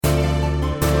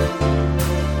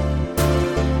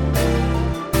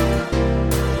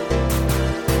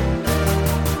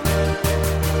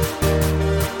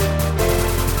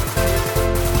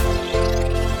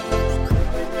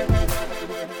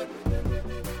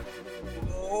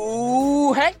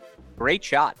Great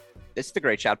Shot. This is the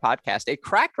Great Shot Podcast, a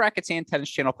Cracked Racquets and Tennis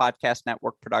Channel Podcast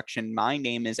Network production. My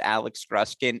name is Alex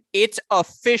Gruskin. It's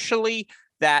officially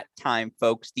that time,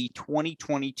 folks. The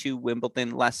 2022 Wimbledon,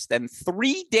 less than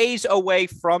 3 days away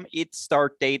from its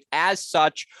start date. As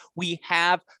such, we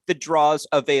have the draws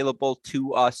available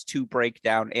to us to break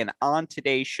down. And on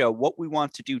today's show, what we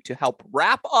want to do to help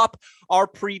wrap up our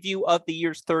preview of the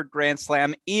year's third Grand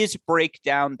Slam is break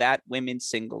down that women's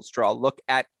singles draw. Look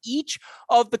at each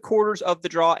of the quarters of the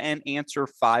draw and answer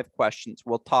 5 questions.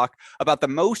 We'll talk about the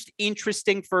most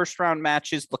interesting first round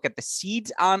matches, look at the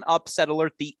seeds on Upset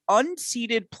Alert, the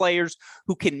unseeded players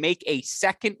who can make a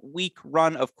second week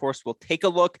run. Of course, we'll take a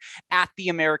look at the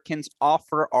Americans,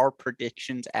 offer our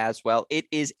predictions as well. It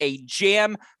is a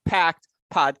jam-packed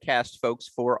podcast, folks,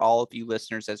 for all of you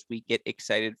listeners as we get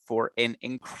excited for an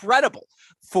incredible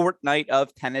fortnight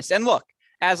of tennis. And look,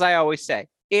 as I always say,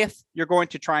 if you're going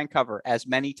to try and cover as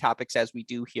many topics as we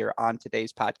do here on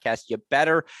today's podcast, you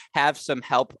better have some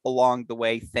help along the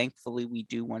way. Thankfully, we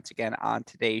do once again on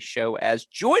today's show, as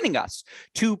joining us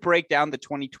to break down the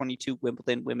 2022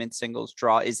 Wimbledon women's singles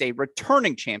draw is a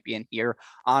returning champion here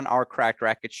on our Cracked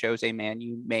Racquets shows, a man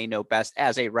you may know best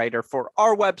as a writer for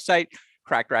our website,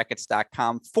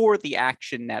 crackedrackets.com, for the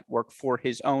Action Network, for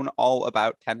his own All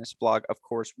About Tennis blog. Of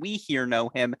course, we here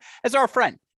know him as our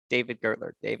friend, David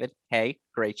Gertler. David, hey,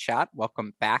 Great Shot.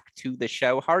 Welcome back to the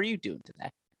show. How are you doing today?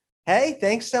 Hey,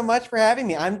 thanks so much for having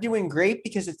me. I'm doing great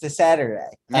because it's a Saturday.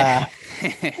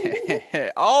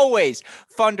 Always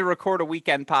fun to record a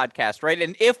weekend podcast, right?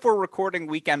 And if we're recording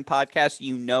weekend podcasts,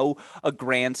 you know a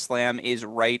Grand Slam is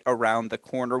right around the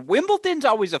corner. Wimbledon's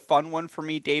always a fun one for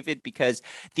me, David, because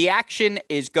the action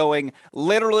is going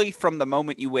literally from the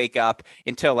moment you wake up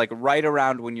until like right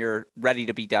around when you're ready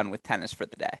to be done with tennis for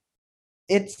the day.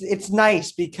 It's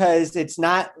nice because it's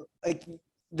not like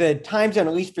the time zone,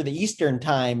 at least for the Eastern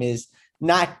time, is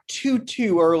not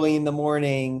too early in the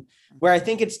morning, where I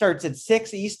think it starts at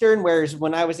 6 Eastern. Whereas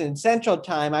when I was in Central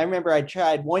time, I remember I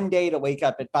tried one day to wake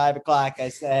up at 5 o'clock. I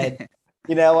said,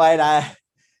 you know what,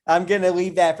 I'm going to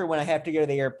leave that for when I have to go to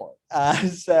the airport.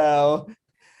 So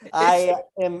I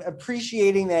am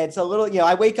appreciating that it's a little,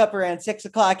 I wake up around 6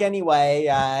 o'clock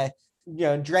anyway,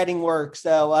 dreading work.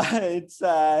 So it's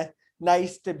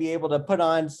nice to be able to put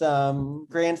on some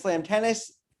Grand Slam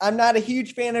tennis. I'm not a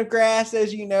huge fan of grass,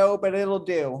 as you know, but it'll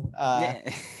do.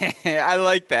 I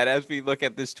like that. As we look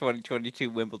at this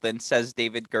 2022 Wimbledon, says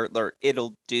David Gertler,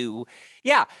 it'll do.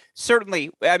 Yeah,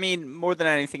 certainly. I mean, more than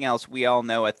anything else, we all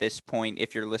know at this point,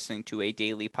 if you're listening to a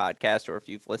daily podcast or if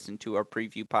you've listened to our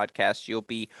preview podcast, you'll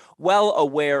be well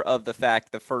aware of the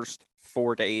fact the first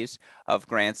 4 days of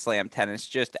Grand Slam tennis,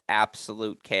 just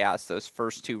absolute chaos. Those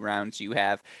first 2 rounds you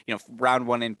have, round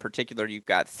 1 in particular, you've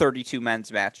got 32 men's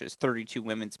matches, 32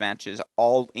 women's matches,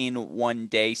 all in one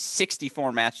day,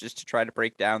 64 matches to try to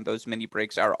break down. Those mini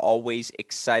breaks are always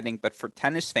exciting, but for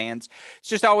tennis fans, it's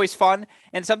just always fun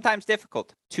and sometimes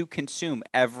difficult to consume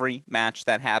every match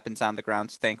that happens on the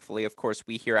grounds. Thankfully, of course,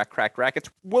 we here at Cracked Racquets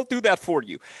will do that for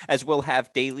you, as we'll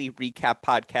have daily recap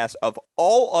podcasts of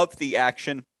all of the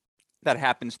action that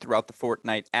happens throughout the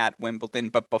fortnight at Wimbledon.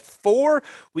 But before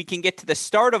we can get to the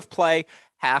start of play,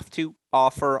 have to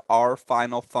offer our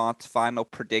final thoughts, final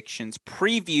predictions,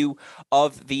 preview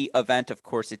of the event. Of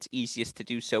course, it's easiest to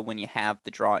do so when you have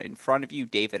the draw in front of you.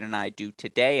 David and I do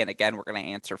today. And again, we're going to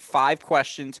answer 5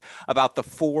 questions about the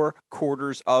 4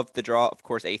 quarters of the draw. Of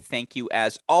course, a thank you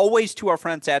as always to our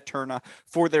friends at Tourna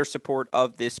for their support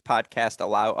of this podcast.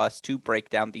 Allow us to break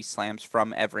down these slams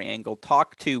from every angle,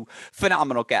 talk to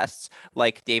phenomenal guests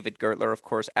like David Gertler. Of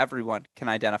course, everyone can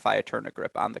identify a Tourna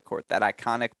grip on the court, that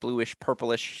iconic bluish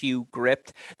purplish hue grip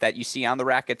that you see on the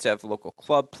rackets of local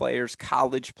club players,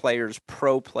 college players,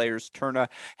 pro players. Tourna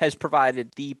has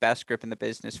provided the best grip in the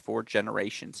business for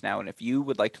generations now. And if you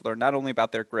would like to learn not only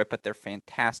about their grip, but their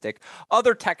fantastic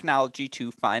other technology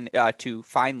to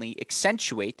finally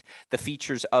accentuate the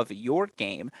features of your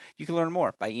game, you can learn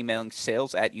more by emailing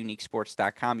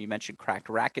sales@uniquesports.com. You mentioned Cracked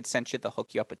Racquets sent you. They'll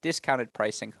hook you up with discounted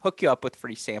pricing, hook you up with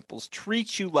free samples,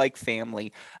 treat you like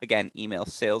family. Again, email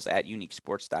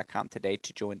sales@uniquesports.com today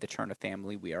to join the Tourna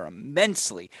family. We are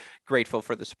immensely grateful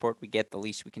for the support we get. The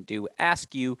least we can do,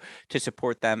 ask you to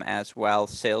support them as well.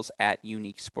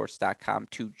 Sales@uniquesports.com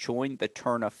to join the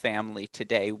Tourna family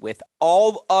today. With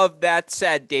all of that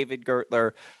said, David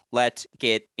Gertler, let's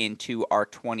get into our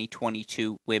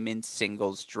 2022 women's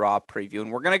singles draw preview.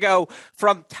 And we're going to go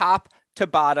from top to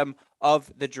bottom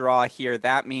of the draw here.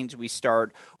 That means we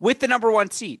start with the number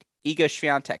 1 seed Iga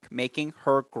Swiatek making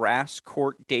her grass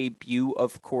court debut,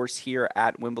 of course, here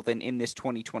at Wimbledon in this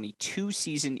 2022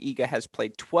 season. Iga has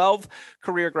played 12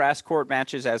 career grass court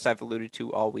matches, as I've alluded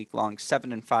to all week long,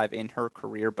 7-5 in her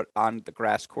career, but on the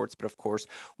grass courts. But of course,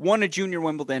 won a junior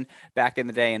Wimbledon back in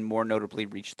the day, and more notably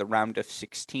reached the round of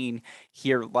 16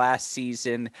 here last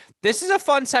season. This is a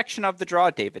fun section of the draw,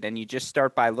 David, and you just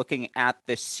start by looking at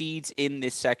the seeds in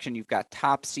this section. You've got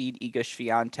top seed Iga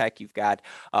Swiatek. You've got,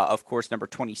 of course, number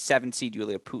 27 seed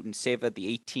Yulia Putintseva, the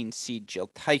 18 seed Jill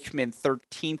Teichmann,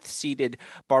 13th seeded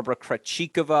Barbara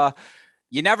Krejcikova.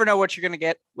 You never know what you're going to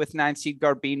get with 9 seed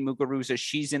Garbine Muguruza.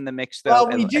 She's in the mix, though.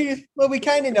 Well, we do. Well, we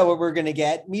kind of know what we're going to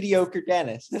get. Mediocre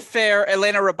Dennis. Fair.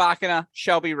 Elena Rybakina,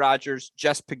 Shelby Rogers,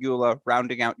 Jess Pegula,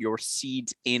 rounding out your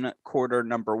seeds in quarter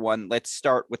number 1. Let's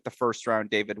start with the first round,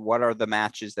 David. What are the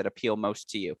matches that appeal most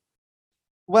to you?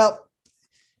 Well,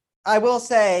 I will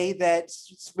say that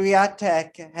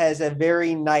Swiatek has a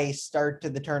very nice start to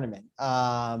the tournament.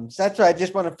 So that's what I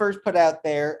just want to first put out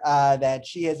there, that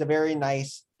she has a very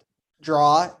nice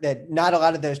draw, that not a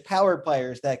lot of those power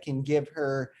players that can give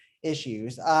her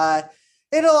issues.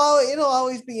 It'll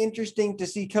always be interesting to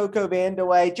see Coco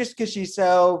Vandeweghe, just because she's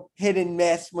so hit and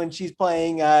miss when she's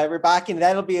playing Rybakina.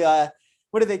 That'll be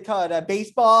what do they call it? A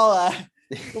baseball?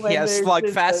 Yeah,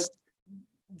 slugfest.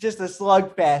 Just a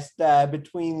slugfest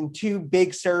between two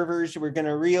big servers who are going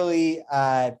to really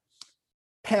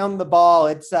pound the ball.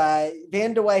 It's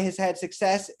Vandeweghe has had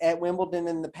success at Wimbledon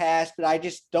in the past, but I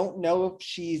just don't know if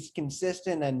she's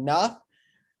consistent enough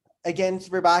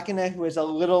against Rybakina, who has a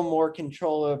little more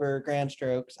control over grand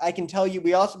strokes. I can tell you,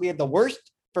 we have the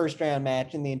worst first round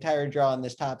match in the entire draw in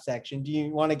this top section. Do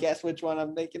you want to guess which one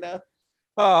I'm thinking of?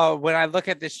 Oh, when I look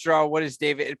at this draw, what is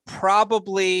David?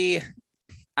 Probably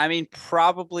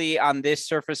on this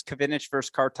surface, Kavinic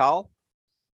versus Kartal.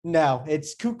 No,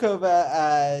 it's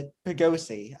Kukova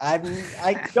Pegossi. I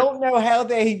don't know how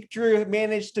they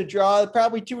managed to draw.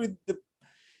 Probably two of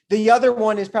the other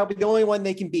one is probably the only one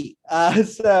they can beat.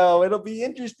 So it'll be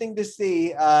interesting to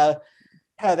see how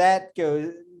that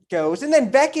goes. And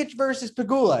then Vekic versus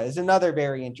Pegula is another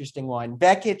very interesting one.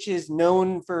 Vekic is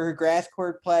known for her grass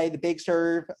court play, the big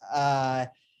serve.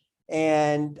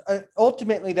 And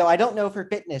ultimately, though, I don't know if her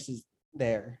fitness is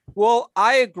there. Well,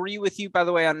 I agree with you, by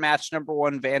the way, on match number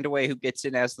 1, Vandeweghe, who gets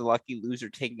in as the lucky loser,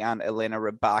 taking on Elena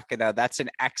Rybakina. That's an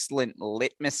excellent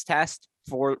litmus test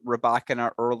for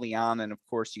Rybakina early on. And of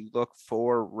course, you look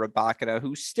for Rybakina,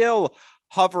 who's still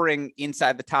hovering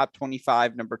inside the top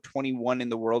 25, number 21 in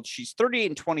the world. She's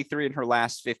 38-23 in her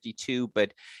last 52,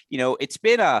 but, it's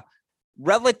been a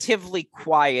relatively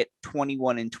quiet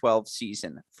 21-12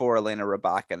 season for Elena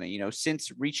Rybakina.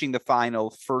 Since reaching the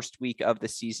final first week of the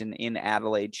season in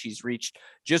Adelaide, she's reached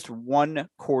just one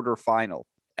quarterfinal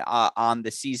on the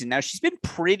season. Now, she's been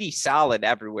pretty solid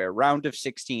everywhere. Round of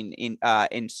 16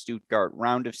 in Stuttgart,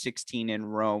 round of 16 in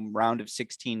Rome, round of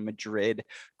 16 Madrid,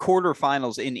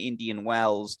 quarterfinals in Indian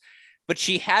Wells. But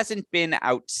she hasn't been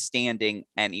outstanding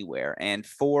anywhere. And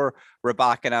for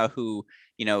Rybakina, who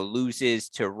loses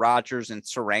to Rogers and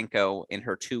Serenko in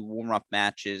her 2 warm-up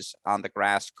matches on the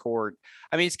grass court.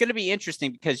 I mean, it's going to be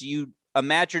interesting because you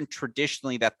imagine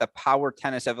traditionally that the power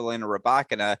tennis of Elena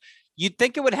Rybakina, you'd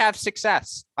think it would have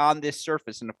success on this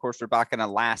surface. And of course,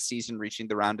 Rybakina last season reaching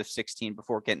the round of 16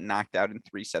 before getting knocked out in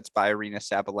 3 sets by Aryna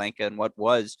Sabalenka in what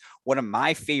was one of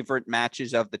my favorite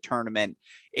matches of the tournament.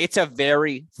 It's a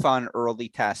very fun early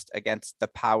test against the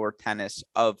power tennis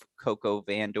of Coco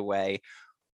Vandeweghe.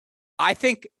 I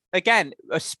think, again,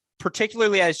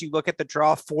 particularly as you look at the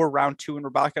draw for round 2 in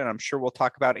Rybakina, and I'm sure we'll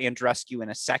talk about Andreescu in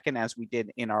a second, as we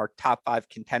did in our top 5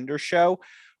 contender show,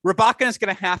 Rybakina is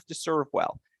going to have to serve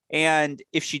well. And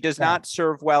if she does not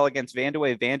serve well against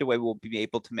Vandeweghe, Vandeweghe will be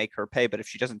able to make her pay. But if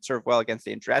she doesn't serve well against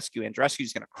Andreescu, Andreescu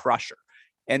is going to crush her.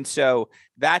 And so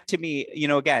that, to me,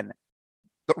 again,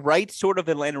 the right sort of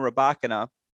Elena Rybakina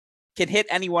can hit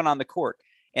anyone on the court.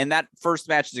 And that first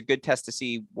match is a good test to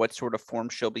see what sort of form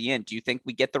she'll be in. Do you think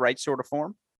we get the right sort of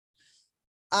form?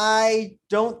 I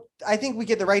think we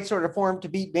get the right sort of form to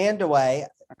beat Vandeweghe,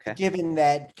 given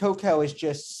that Coco is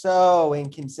just so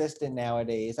inconsistent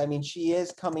nowadays. I mean, she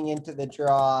is coming into the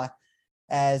draw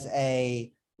as a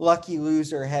lucky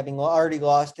loser, having already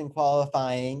lost in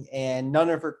qualifying, and none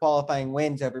of her qualifying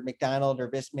wins over McDonald or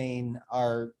Bismain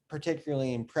are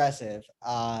particularly impressive.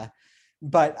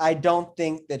 But I don't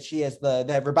think that she has that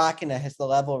Rybakina has the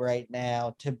level right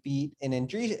now to beat an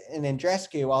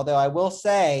Andreescu. Although I will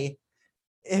say,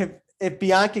 if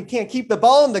Bianca can't keep the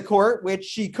ball in the court, which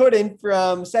she couldn't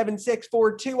from 7-6,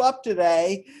 4-2 up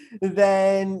today,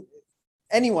 then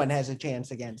anyone has a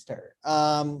chance against her.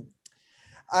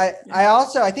 I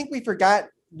think we forgot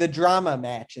the drama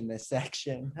match in this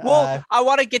section. Well, I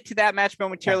want to get to that match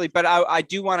momentarily, but I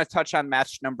do want to touch on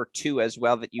match number 2 as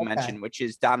well that you mentioned, which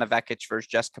is Donna Vekic versus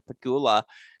Jessica Pegula.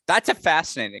 That's a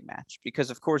fascinating match because,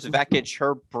 of course, Vekic,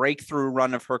 her breakthrough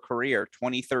run of her career,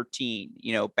 2013,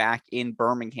 back in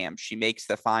Birmingham, she makes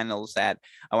the finals at,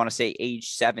 I want to say,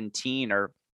 age 17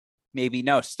 or maybe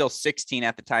still 16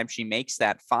 at the time she makes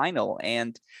that final.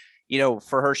 And,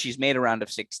 for her, she's made a round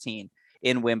of 16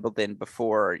 in Wimbledon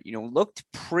before, looked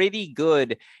pretty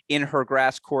good in her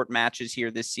grass court matches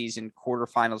here this season.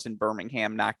 Quarterfinals in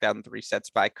Birmingham, knocked out in 3 sets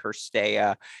by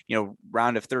Cirstea,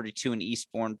 round of 32 in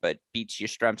Eastbourne, but beats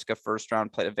Yastremska first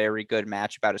round, played a very good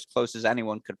match, about as close as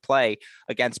anyone could play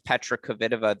against Petra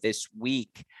Kvitova this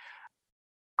week.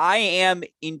 I am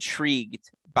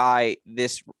intrigued by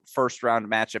this first round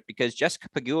matchup because Jessica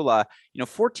Pegula,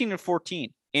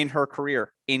 14-14 in her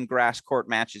career in grass court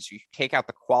matches. You take out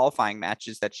the qualifying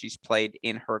matches that she's played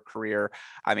in her career.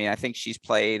 I mean, I think she's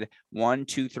played 1,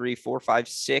 2, 3, 4, 5,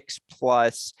 6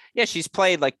 plus. Yeah, she's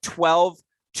played like 12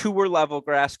 tour level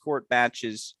grass court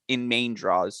matches in main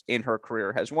draws in her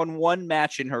career, has won 1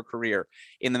 match in her career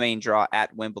in the main draw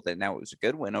at Wimbledon. Now, it was a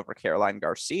good win over Caroline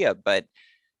Garcia, but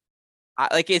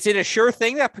is it a sure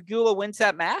thing that Pegula wins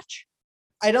that match?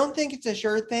 I don't think it's a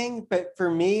sure thing, but for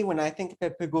me, when I think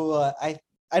of Pegula,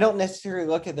 I don't necessarily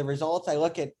look at the results. I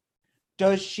look at,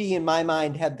 does she, in my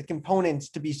mind, have the components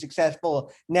to be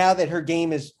successful now that her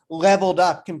game is leveled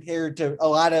up compared to a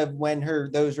lot of when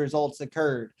those results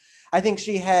occurred? I think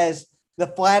she has the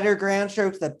flatter ground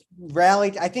strokes, the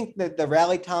rally. I think that the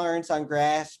rally tolerance on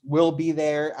grass will be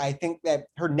there. I think that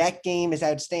her net game is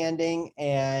outstanding.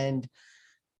 And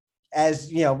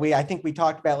as you know, I think we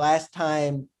talked about last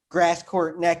time, grass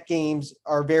court net games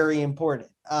are very important.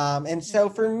 And so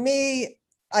for me,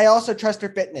 I also trust her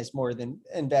fitness more than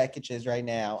Vekic is right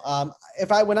now.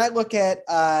 When I look at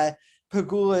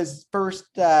Pegula's first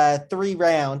 3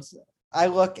 rounds, I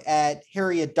look at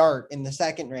Harriet Dart in the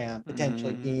second round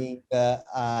potentially being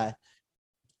the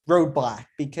roadblock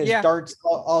because Dart's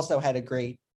also had a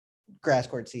great grass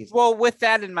court season. Well, with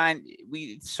that in mind,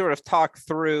 we sort of talk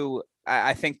through,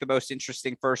 I think, the most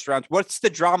interesting first rounds. What's the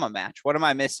drama match? What am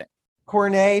I missing?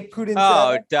 Putintseva.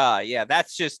 Oh, duh. Yeah,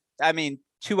 that's just,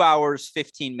 2 hours,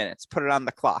 15 minutes. Put it on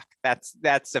the clock. That's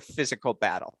a physical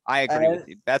battle. I agree with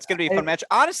you. That's going to be a fun match.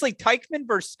 Honestly, Teichmann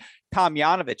versus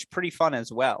Tomljanovic, pretty fun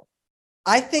as well.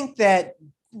 I think that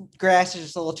grass is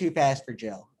just a little too fast for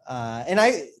Jill.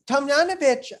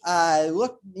 Tomljanovic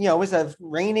was a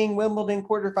reigning Wimbledon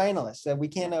quarterfinalist, so we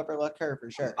can't overlook her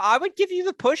for sure. I would give you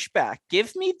the pushback.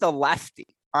 Give me the lefty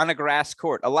on a grass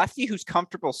court, a lefty who's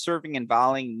comfortable serving and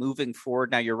volleying, moving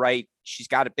forward. Now, you're right. She's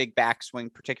got a big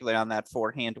backswing, particularly on that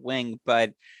forehand wing,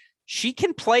 but she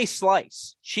can play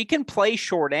slice. She can play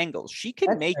short angles. She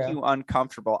can make you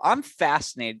uncomfortable. I'm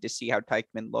fascinated to see how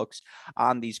Teichmann looks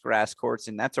on these grass courts,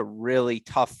 and that's a really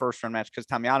tough first-round match because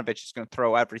Tomljanovic is going to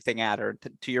throw everything at her.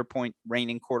 To your point,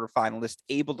 reigning quarterfinalist,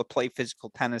 able to play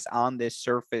physical tennis on this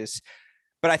surface.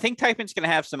 But I think Teichmann's going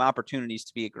to have some opportunities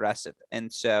to be aggressive.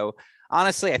 And so,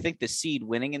 honestly, I think the seed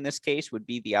winning in this case would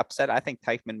be the upset. I think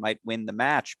Teichmann might win the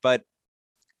match. But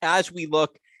as we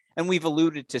look, and we've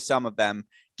alluded to some of them,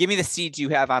 give me the seeds you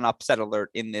have on upset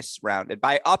alert in this round. And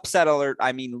by upset alert,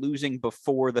 I mean losing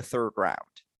before the third round.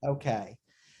 Okay.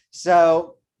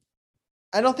 So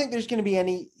I don't think there's going to be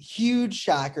any huge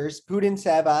shockers.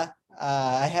 Putintseva,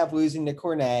 I have losing to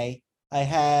Cornet.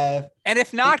 And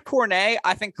if not Cornet,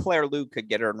 I think Claire Liu could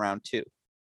get her in round 2.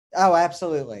 Oh,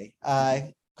 absolutely.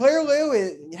 Claire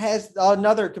Liu has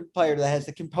another player that has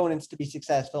the components to be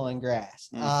successful in grass.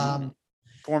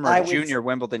 Former junior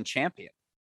Wimbledon champion.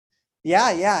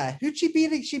 Yeah. Who'd she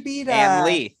beat? She beat Ann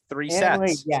Lee, 3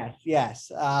 sets. Lee.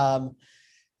 Yes.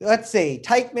 Let's see.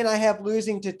 Teichmann, I have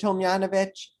losing to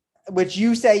Tomljanovic, which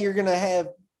you say you're going to have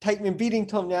Teichmann beating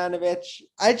Tomljanovic.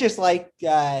 I just like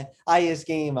Aya's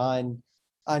game on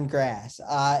grass.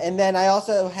 And then I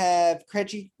also have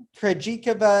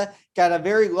Krejcikova, got a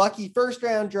very lucky first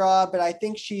round draw, but I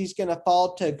think she's going to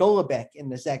fall to Golubic in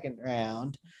the second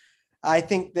round. I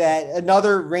think that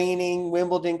another reigning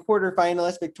Wimbledon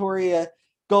quarterfinalist, Victoria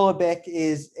Golubic,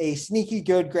 is a sneaky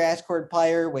good grass court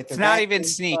player. It's not even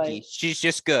sneaky. She's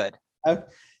just good.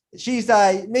 She's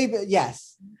maybe,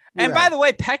 yes. And by the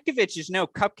way, Petkovic is no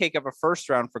cupcake of a first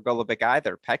round for Golubic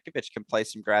either. Petkovic can play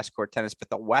some grass court tennis, but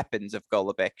the weapons of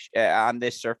Golubic on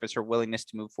this surface, her willingness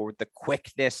to move forward, the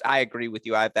quickness, I agree with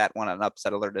you. I have that one on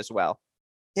upset alert as well.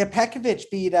 Yeah, Petkovic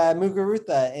beat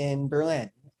Muguruza in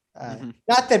Berlin.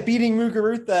 Not that beating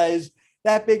Muguruza is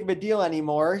that big of a deal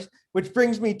anymore, which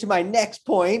brings me to my next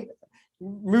point.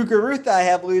 Muguruza I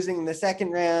have losing in the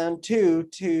second round to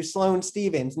Sloane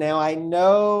Stevens. Now I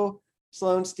know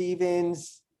Sloane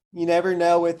Stevens, you never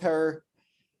know with her.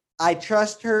 I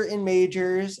trust her in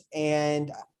majors,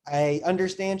 and I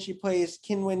understand she plays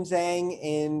Qinwen Zhang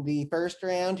in the first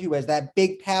round, who has that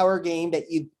big power game that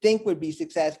you'd think would be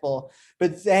successful.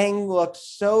 But Zhang looked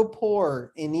so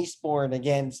poor in Eastbourne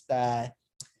against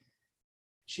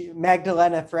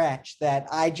Magdalena Frech that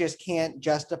I just can't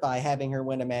justify having her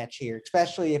win a match here,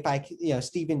 especially if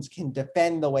Stevens can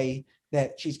defend the way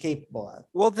that she's capable of.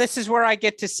 Well, this is where I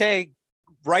get to say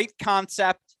right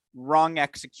concept, wrong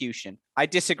execution. I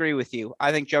disagree with you.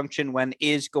 I think Zheng Qinwen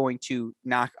is going to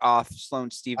knock off Sloane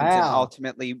Stevens and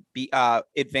ultimately be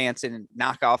advance and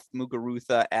knock off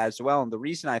Muguruza as well. And the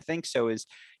reason I think so is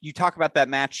you talk about that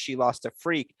match she lost to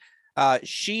Freak.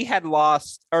 She had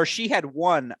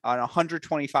won on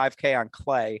 125K on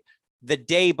clay the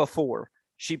day before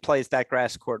she plays that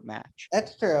grass court match.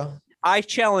 That's true. I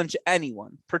challenge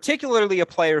anyone, particularly a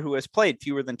player who has played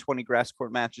fewer than 20 grass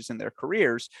court matches in their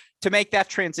careers, to make that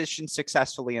transition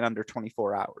successfully in under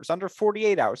 24 hours, under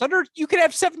 48 hours, you could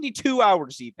have 72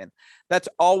 hours even. That's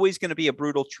always going to be a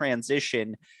brutal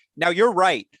transition. Now, you're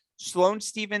right. Sloane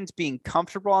Stevens being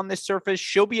comfortable on this surface,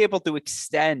 she'll be able to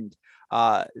extend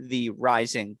the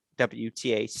rising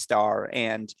WTA star.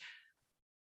 And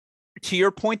to your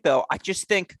point, though, I just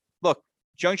think, look,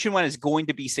 Zheng Qinwen is going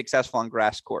to be successful on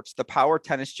grass courts. The power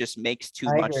tennis just makes too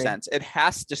much sense. It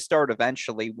has to start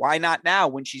eventually. Why not now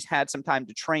when she's had some time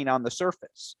to train on the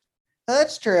surface?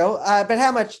 That's true. But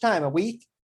how much time? A week?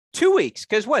 2 weeks.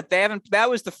 Because what? That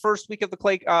was the first week of the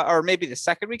clay, or maybe the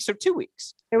second week. So 2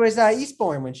 weeks. It was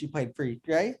Eastbourne when she played Freak,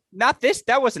 right? Not this.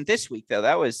 That wasn't this week, though.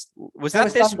 That was this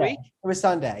Sunday. week? It was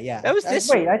Sunday. Yeah. That was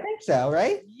this week. I think so,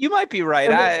 right? You might be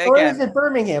right. Or is it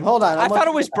Birmingham? Hold on. I thought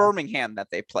it was Birmingham that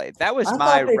they played. That was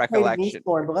my recollection.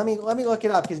 Eastbourne, but let me look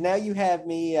it up because now you have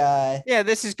me. Yeah,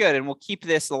 this is good, and we'll keep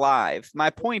this alive. My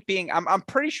point being, I'm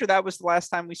pretty sure that was the last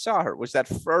time we saw her. Was that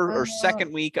first or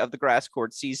second week of the grass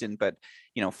court season? But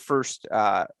first,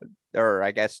 or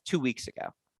I guess 2 weeks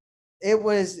ago. It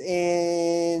was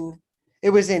in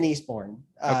Eastbourne.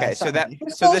 Okay, so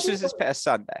this was this past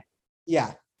Sunday.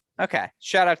 Yeah. Okay,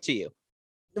 shout out to you.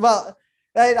 Well,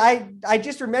 I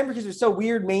just remember because it was so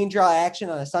weird main draw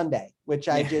action on a Sunday, which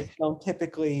I just don't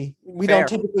typically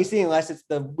see unless it's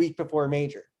the week before a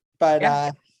major.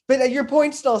 But your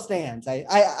point still stands.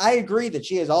 I agree that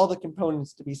she has all the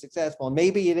components to be successful. And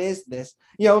maybe it is this.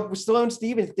 Sloane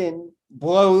Stevens didn't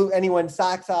blow anyone's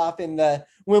socks off in the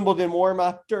Wimbledon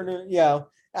warm-up tournament,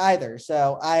 either.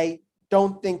 So I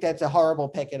don't think that's a horrible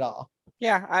pick at all.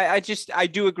 Yeah, I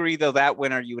do agree, though, that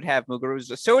winner you would have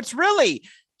Muguruza. So it's really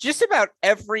just about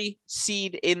every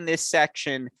seed in this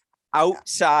section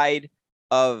outside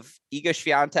of Iga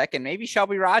Swiatek and maybe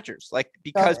Shelby Rogers,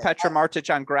 because Petra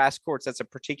Martic on grass courts, that's a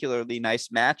particularly nice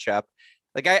matchup.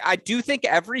 I do think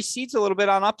every seed's a little bit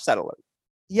on upset alert.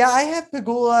 Yeah, I have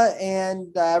Pegula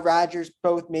and Rogers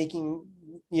both making,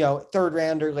 third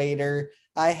round or later.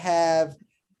 I have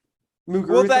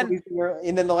Muguruza,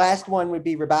 and then the last one would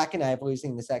be Rybakina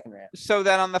losing the second round. So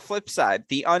then on the flip side,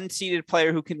 the unseeded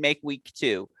player who can make week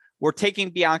 2, we're taking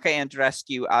Bianca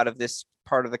Andreescu out of this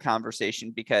part of the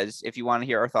conversation, because if you want to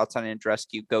hear our thoughts on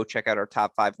Andreescu, go check out our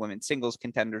top 5 women's singles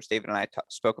contenders. David and I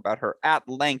spoke about her at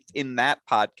length in that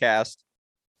podcast.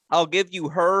 I'll give you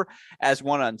her as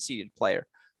one unseeded player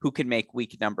who can make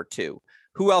week number 2.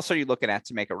 Who else are you looking at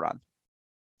to make a run?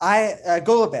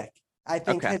 Golubic. I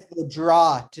think has the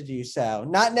draw to do so.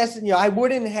 Not necessarily, I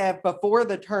wouldn't have before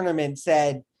the tournament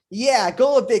said, yeah,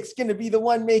 Golubic's going to be the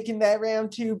one making that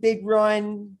round 2 big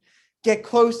run, get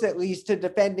close at least to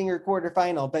defending her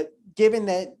quarterfinal. But given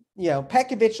that,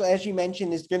 Pekovic, as you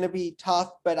mentioned, is going to be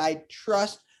tough, but I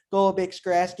trust Golubic's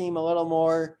grass game a little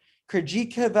more.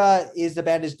 Krejcikova is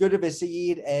about as good of a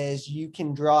seed as you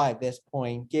can draw at this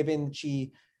point, given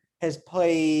she has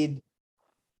played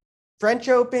French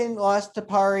Open, lost to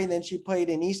Pari, and then she played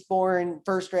in Eastbourne,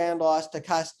 first round, lost to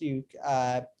Kostyuk.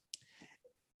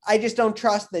 I just don't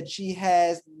trust that she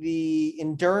has the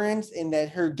endurance and that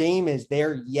her game is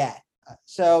there yet.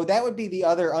 So that would be the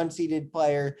other unseeded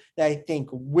player that I think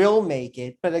will make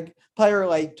it, but a player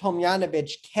like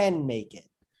Tomljanovic can make it.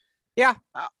 Yeah,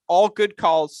 all good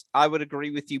calls. I would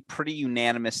agree with you pretty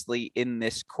unanimously in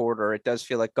this quarter. It does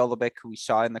feel like Golubic, who we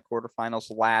saw in the quarterfinals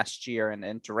last year, and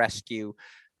Andreescu,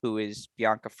 who is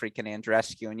Bianca freaking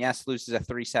Andreescu. And yes, loses a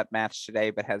 3-set match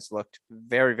today, but has looked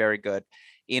very, very good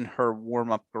in her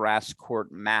warm-up grass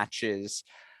court matches.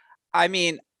 I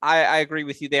mean, I agree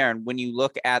with you there. And when you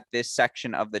look at this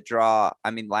section of the draw, I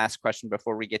mean, last question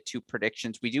before we get to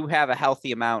predictions, we do have a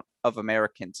healthy amount of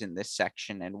Americans in this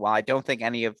section. And while I don't think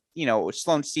any of,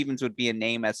 Sloane Stevens would be a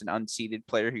name as an unseeded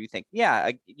player who you think, yeah,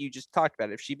 you just talked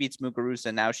about it. If she beats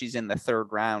Muguruza, now she's in the third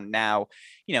round. Now,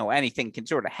 anything can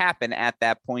sort of happen at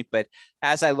that point. But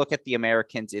as I look at the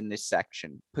Americans in this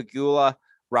section, Pegula,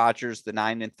 Rogers, the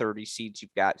 9 and 30 seeds,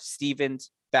 you've got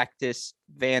Stevens, Bectus,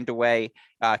 Vandeweghe,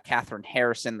 Catherine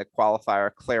Harrison, the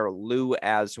qualifier, Claire Liu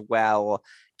as well.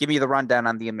 Give me the rundown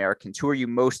on the Americans. Who are you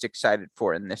most excited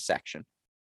for in this section?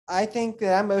 I think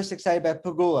that I'm most excited about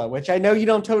Pegula, which I know you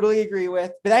don't totally agree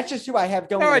with, but that's just who I have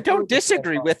going. No, I don't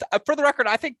disagree with. For the record,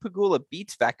 I think Pegula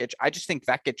beats Vekic. I just think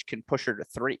Vekic can push her to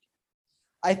 3.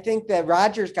 I think that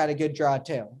Rogers got a good draw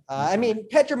too. I mean,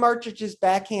 Petra Martic's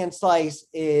backhand slice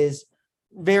is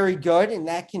very good, and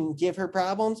that can give her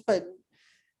problems. But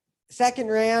second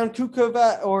round,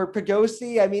 Kukova or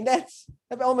Pagosi, I mean, that's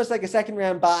almost like a second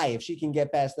round bye if she can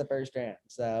get past the first round.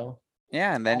 So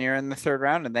yeah, and then you're in the third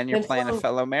round, and then you're playing a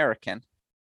fellow American.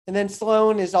 And then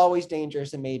Sloane is always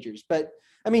dangerous in majors. But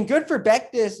I mean, good for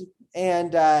Bectus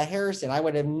and Harrison. I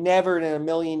would have never in a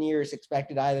million years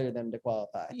expected either of them to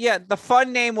qualify. Yeah, the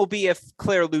fun name will be if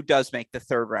Claire Liu does make the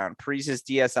third round. Paris's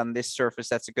Diaz on this surface,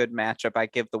 that's a good matchup. I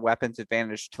give the weapons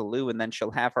advantage to Liu, and then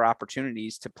she'll have her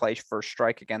opportunities to play first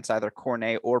strike against either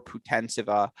Cornet or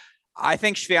Putintseva. I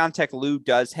think Swiatek Liu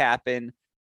does happen.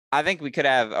 I think we could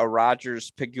have a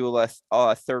Rogers Pegula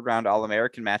third round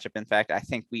All-American matchup. In fact, I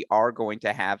think we are going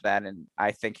to have that. And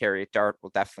I think Harriet Dart will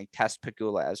definitely test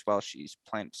Pegula as well. She's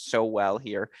playing so well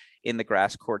here in the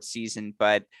grass court season.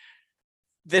 But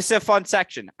this is a fun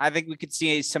section. I think we could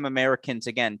see some Americans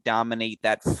again dominate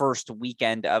that first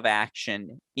weekend of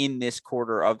action in this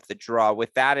quarter of the draw.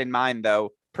 With that in mind,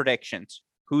 though, predictions.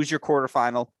 Who's your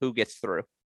quarterfinal? Who gets through?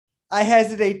 I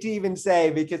hesitate to even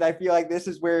say because I feel like this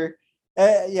is where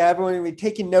everyone will be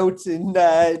taking notes and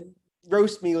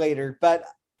roast me later. But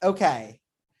okay,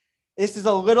 this is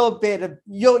a little bit of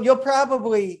you'll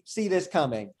probably see this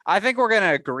coming. I think we're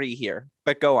gonna agree here,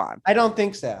 but go on. I don't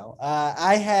think so.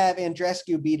 I have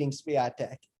Andreescu beating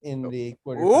Swiatek in the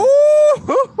quarter. Ooh,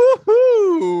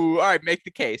 all right, make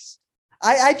the case.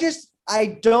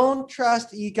 I don't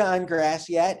trust Iga on grass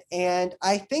yet, and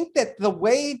I think that the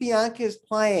way Bianca is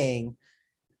playing,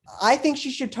 I think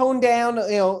she should tone down,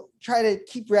 try to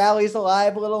keep rallies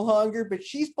alive a little longer, but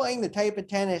she's playing the type of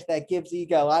tennis that gives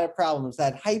Iga a lot of problems,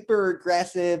 that hyper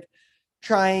aggressive,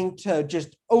 trying to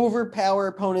just overpower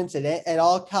opponents at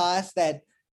all costs, that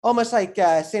almost like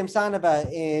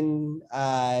Samsonova in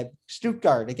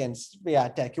Stuttgart against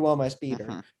Swiatek, who almost beat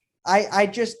her. I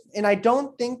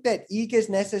don't think that Iga is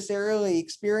necessarily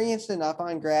experienced enough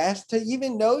on grass to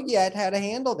even know yet how to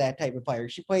handle that type of player.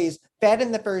 She plays Fed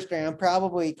in the first round,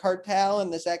 probably Cartel in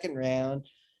the second round.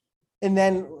 And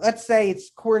then let's say it's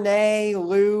Cornet,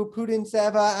 Liu,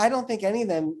 Putintseva. I don't think any of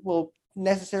them will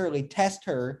necessarily test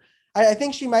her. I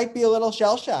think she might be a little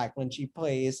shell-shocked when she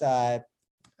plays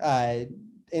Andreescu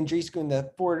in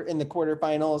the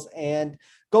quarterfinals. And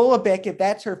Golubic, if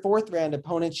that's her fourth round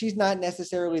opponent, she's not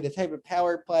necessarily the type of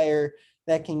power player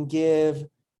that can give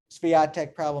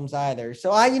Swiatek problems either.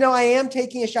 So I am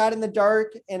taking a shot in the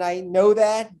dark, and I know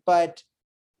that, but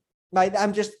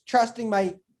I'm just trusting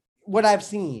what I've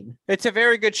seen. It's a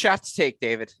very good shot to take,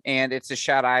 David. And it's a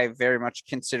shot I very much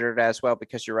considered as well,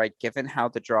 because you're right. Given how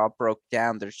the draw broke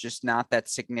down, there's just not that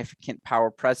significant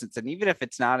power presence. And even if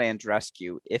it's not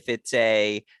Andreescu, if it's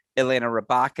a Elena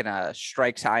Rybakina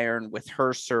strikes iron with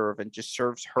her serve and just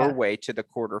serves her way to the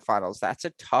quarterfinals, that's a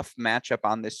tough matchup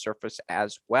on this surface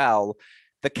as well.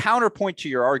 The counterpoint to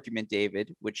your argument,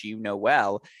 David, which you know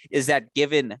well, is that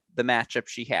given the matchup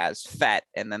she has, Fett,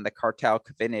 and then the Cartel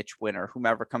Kvinic winner,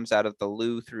 whomever comes out of the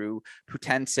Liu through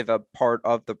Putintseva part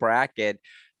of the bracket,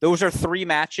 those are 3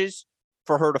 matches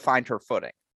for her to find her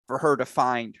footing, for her to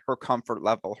find her comfort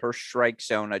level, her strike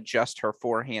zone, adjust her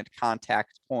forehand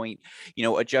contact point,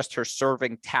 adjust her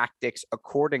serving tactics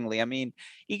accordingly. I mean,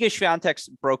 Iga Swiatek's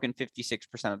broken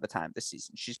 56% of the time this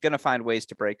season. She's going to find ways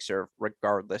to break serve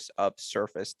regardless of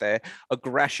surface. The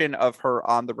aggression of her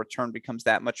on the return becomes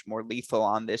that much more lethal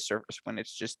on this surface when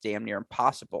it's just damn near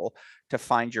impossible to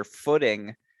find your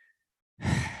footing.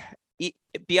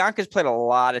 Bianca's played a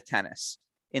lot of tennis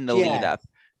in the lead up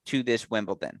to this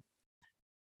Wimbledon.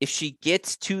 If she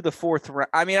gets to the fourth round,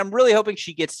 I mean, I'm really hoping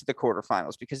she gets to the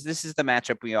quarterfinals, because this is the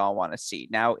matchup we all want to see.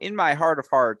 Now, in my heart of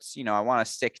hearts, I want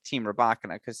to stick Team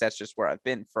Rybakina because that's just where I've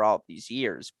been for all of these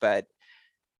years. But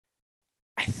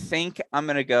I think I'm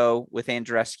going to go with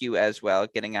Andreescu as well,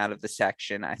 getting out of the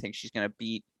section. I think she's going to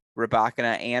beat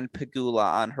Rybakina and Pegula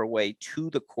on her way to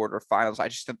the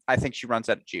quarterfinals. I think she runs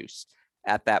out of juice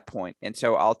at that point. And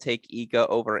so I'll take Iga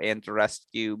over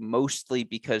Andreescu, mostly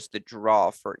because the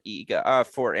draw for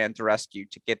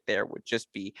Andreescu to get there would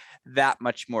just be that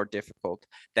much more difficult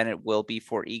than it will be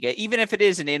for Iga. Even if it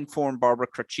is an informed Barbara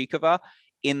Krejcikova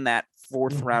in that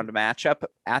fourth round matchup,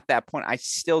 at that point, I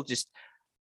still just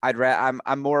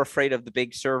I'm more afraid of the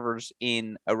big servers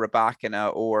in a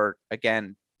Rybakina, or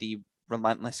again, the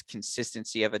relentless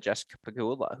consistency of a Jessica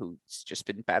Pegula, who's just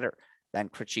been better than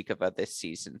Krejcikova this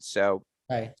season. So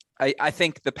Right. I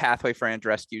think the pathway for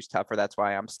Andreescu is tougher. That's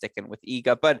why I'm sticking with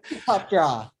Iga. But Tough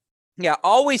draw. yeah,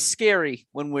 always scary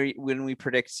when we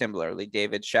predict similarly,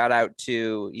 David. Shout out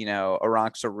to,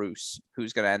 Aranxa Rus,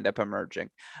 who's going to end up emerging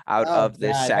out of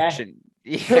this section.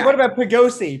 Yeah. What about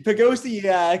Pagosi? Pagosi,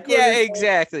 yeah,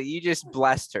 exactly. You just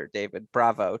blessed her, David.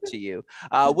 Bravo to you.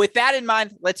 With that in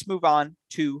mind, let's move on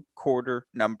to quarter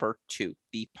number 2,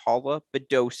 the Paula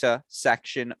Badosa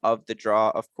section of the draw.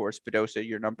 Of course, Badosa,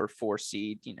 your number 4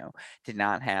 seed, did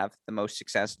not have the most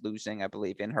success, losing, I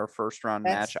believe, in her first round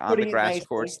match on the grass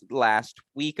courts last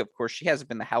week. Of course, she hasn't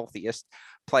been the healthiest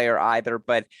player either,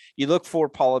 but you look for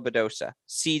Paula Badosa,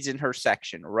 seeds in her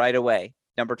section right away.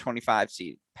 Number 25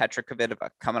 seed, Petra Kvitova,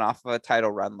 coming off of a title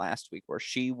run last week where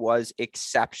she was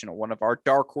exceptional. One of our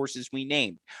dark horses we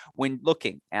named when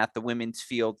looking at the women's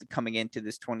field coming into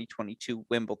this 2022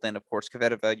 Wimbledon. Of course,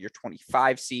 Kvitova, your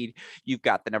 25 seed. You've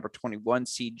got the number 21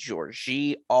 seed,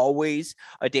 Georgie, always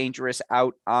a dangerous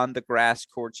out on the grass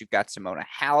courts. You've got Simona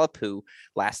Halep, who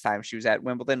last time she was at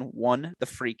Wimbledon won the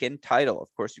freaking title. Of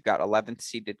course, you've got 11th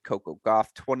seeded Coco Gauff,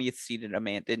 20th seeded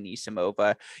Amanda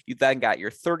Anisimova. You then got your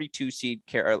 32 seed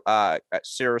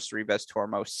Sarah Ribas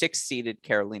Tormo, 6th seeded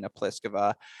Karolina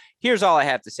Pliskova. Here's all I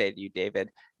have to say to you, David.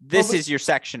 This is your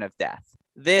section of death.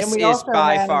 This is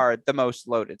by far the most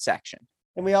loaded section.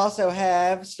 And we also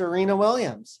have Serena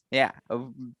Williams. Yeah,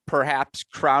 perhaps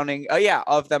crowning,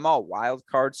 of them all, wild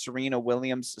card Serena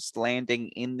Williams landing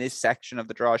in this section of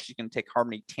the draw. She's going to take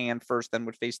Harmony Tan first, then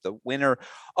would face the winner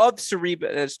of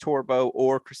Sorribes Torbo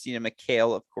or Christina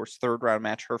McHale. Of course, third round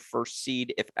match, her first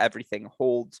seed, if everything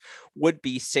holds, would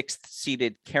be 6th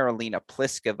seeded Karolina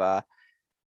Pliskova.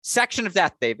 Section of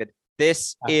death, David.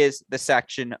 This is the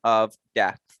section of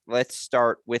death. Let's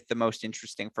start with the most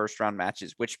interesting first round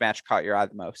matches. Which match caught your eye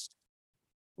the most?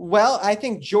 Well, I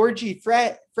think Georgie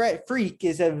Freak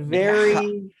is a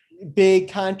very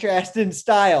big contrast in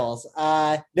styles.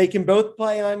 They can both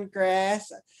play on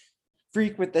grass.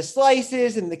 Freak with the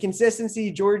slices and the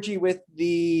consistency, Georgie with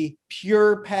the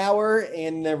pure power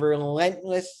and the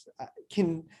relentless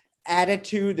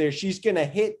attitude there. She's going to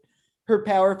hit her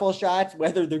powerful shots,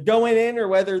 whether they're going in or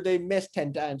whether they miss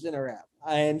 10 times in a row.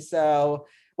 And so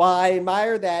while I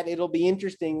admire that, it'll be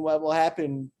interesting what will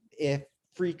happen if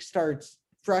Freak starts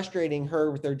frustrating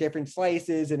her with her different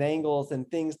slices and angles and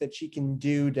things that she can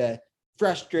do to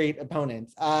frustrate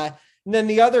opponents. And then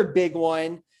the other big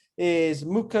one is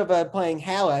Muchova playing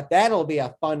Halep. That'll be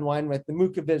a fun one with the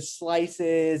Muchova's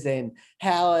slices and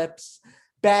Halep's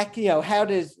back, how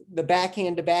does the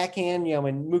backhand to backhand,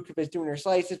 when Muchova's doing her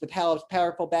slices with Halep's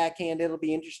powerful backhand, it'll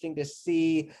be interesting to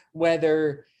see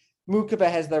whether Muchova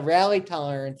has the rally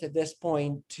tolerance at this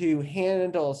point to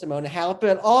handle Simona Halep,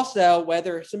 but also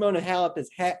whether Simona Halep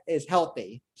is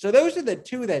healthy. So those are the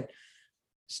two that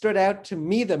stood out to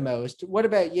me the most. What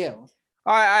about you?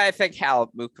 I think Halep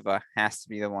Muchova has to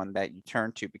be the one that you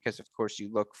turn to because, of course, you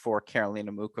look for Karolina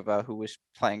Muchova, who was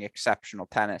playing exceptional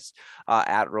tennis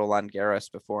at Roland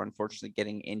Garros before, unfortunately,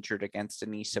 getting injured against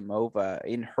Anisimova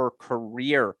in her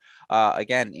career.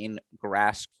 Again, in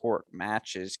grass court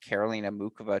matches, Karolina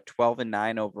Muchova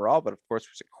 12-9 overall, but of course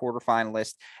was a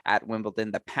quarterfinalist at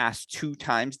Wimbledon the past 2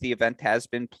 times the event has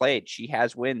been played. She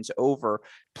has wins over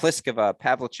Pliskova,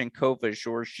 Pavlyuchenkova,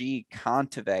 Georgie,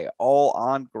 Kontaveit, all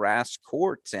on grass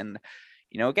courts. And,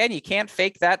 again, you can't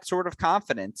fake that sort of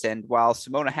confidence. And while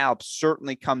Simona Halep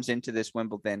certainly comes into this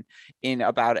Wimbledon in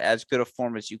about as good a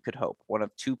form as you could hope, one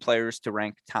of 2 players to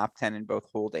rank top 10 in both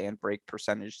hold and break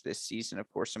percentage this season. Of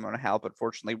course, Simona Halep,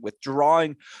 unfortunately,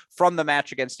 withdrawing from the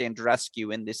match against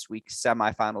Andreescu in this week's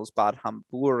semifinals, Bad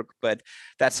Hamburg. But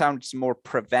that sounds more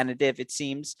preventative, it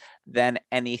seems, than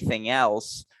anything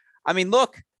else. I mean,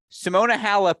 look, Simona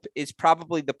Halep is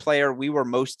probably the player we were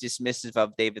most dismissive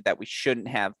of, David, that we shouldn't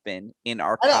have been in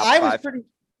our top 5. I was pretty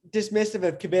dismissive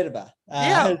of Kvitova.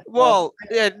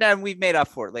 Then we've made up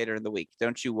for it later in the week.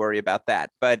 Don't you worry about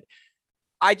that. But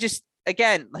I just,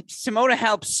 again, like Simona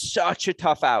Halep's such a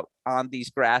tough out on these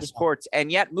grass courts. And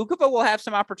yet Muchova will have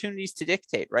some opportunities to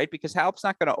dictate, right? Because Halep's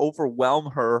not going to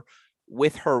overwhelm her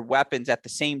with her weapons at the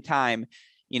same time.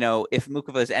 if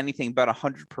Mukova is anything but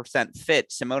 100% fit,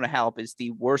 Simona Halep is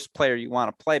the worst player you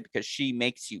want to play because she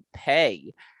makes you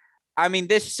pay. I mean,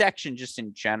 this section just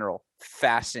in general,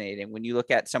 fascinating. When you look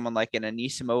at someone like an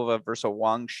Anisimova versus a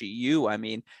Wang Shiyu, I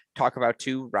mean, talk about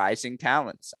two rising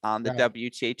talents on the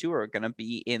WTA Tour are going to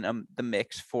be in the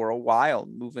mix for a while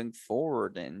moving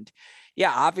forward. And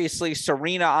yeah, obviously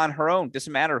Serena on her own,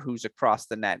 doesn't matter who's across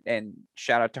the net. And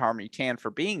shout out to Harmony Tan for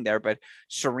being there, but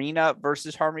Serena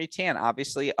versus Harmony Tan,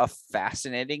 obviously a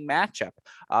fascinating matchup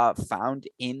found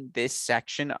in this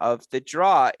section of the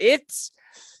draw. It's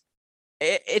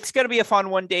going to be a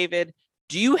fun one, David.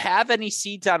 Do you have any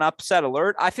seeds on upset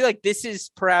alert? I feel like this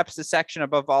is perhaps the section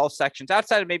above all sections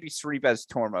outside of maybe Sorribes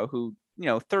Tormo, who,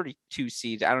 32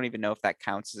 seeds. I don't even know if that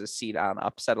counts as a seed on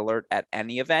upset alert at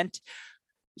any event.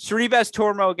 Sorribes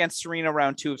Tormo against Serena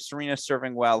round 2. If Serena's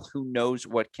serving well, who knows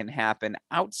what can happen.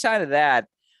 Outside of that,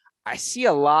 I see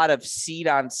a lot of seed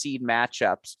on seed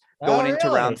matchups going into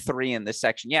round 3 in this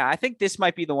section. Yeah, I think this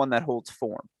might be the one that holds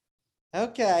form.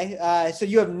 Okay. So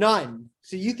you have none.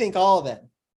 So you think all of them.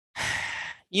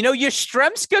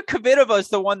 Yastremska Kvitova is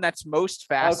the one that's most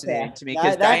fascinating to me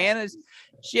because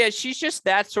she's just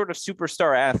that sort of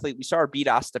superstar athlete. We saw her beat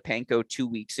Ostapenko 2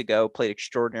 weeks ago, played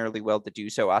extraordinarily well to do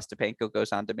so. Ostapenko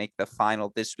goes on to make the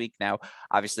final this week. Now,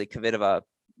 obviously, Kvitova,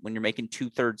 when you're making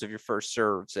 2/3 of your first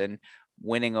serves and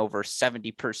winning over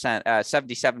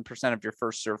 77% of your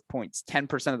first serve points,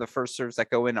 10% of the first serves that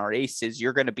go in are aces,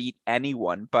 you're going to beat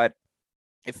anyone. But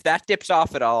if that dips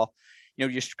off at all,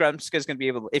 Yastremska is going to be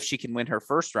able to, if she can win her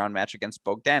first round match against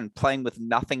Bogdan, playing with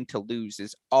nothing to lose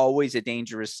is always a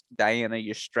dangerous Diana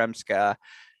Yastremska.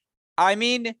 I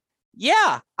mean,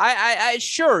 yeah, I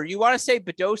sure you want to say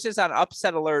Badosa's on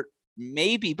upset alert,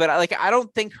 maybe, but I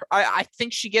don't think I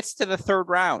think she gets to the 3rd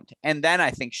round and then I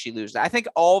think she loses. I think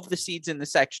all of the seeds in the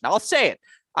section, I'll say it,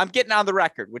 I'm getting on the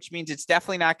record, which means it's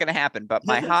definitely not going to happen. But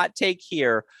my hot take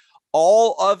here,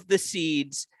 all of the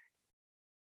seeds.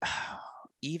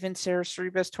 Even Sarah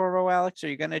Sorribes Tormo, Alex, are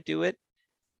you going to do it?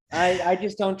 I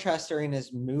just don't trust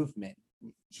Serena's movement.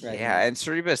 And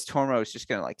Sorribes Tormo is just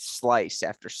going to slice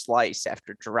after slice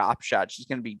after drop shot. She's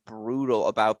going to be brutal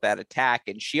about that attack.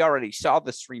 And she already saw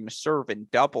the Serena serve in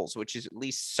doubles, which is at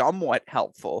least somewhat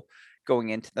helpful going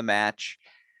into the match.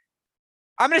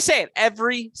 I'm going to say it.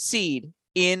 Every seed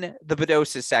in the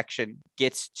Badosa section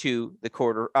gets to the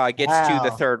to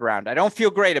the 3rd round. I don't feel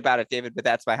great about it, David, but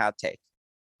that's my hot take.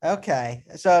 Okay,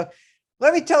 so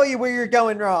let me tell you where you're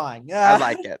going wrong. I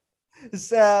like it.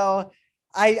 So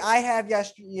I have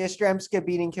Yastremska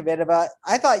beating Kvitova.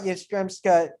 I thought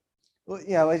Yastremska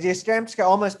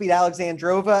almost beat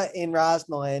Alexandrova in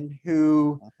Rosmalen,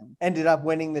 who ended up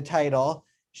winning the title.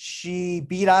 She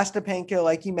beat Ostapenko,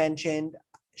 like you mentioned.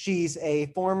 She's a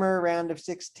former round of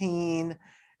 16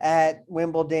 at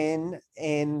Wimbledon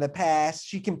in the past.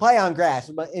 She can play on grass,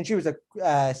 and she was a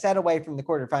set away from the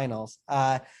quarterfinals.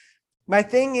 My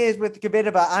thing is with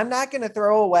Kvitova, I'm not going to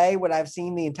throw away what I've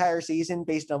seen the entire season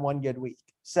based on one good week.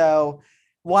 So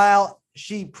while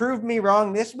she proved me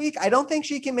wrong this week, I don't think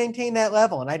she can maintain that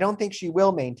level, and I don't think she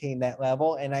will maintain that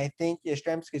level. And I think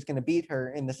Yastremska is going to beat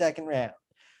her in the 2nd round.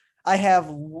 I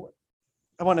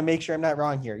want to make sure I'm not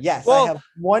wrong here. Yes, I have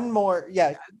one more.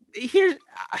 Yeah.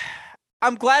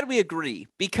 I'm glad we agree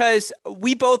because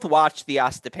we both watched the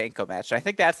Ostapenko match. I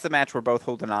think that's the match we're both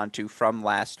holding on to from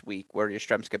last week where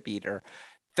Yastremska beat her.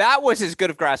 That was as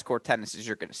good of grass court tennis as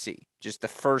you're going to see. Just the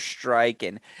first strike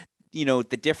and,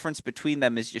 the difference between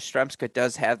them is Yastremska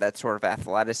does have that sort of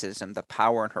athleticism, the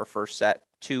power in her first set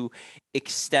to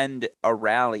extend a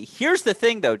rally. Here's the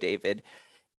thing though, David.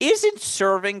 Isn't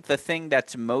serving the thing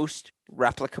that's most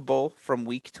replicable from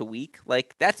week to week?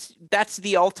 That's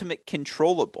the ultimate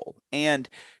controllable. And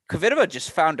Kvitova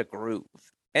just found a groove.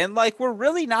 And we're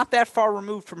really not that far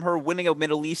removed from her winning a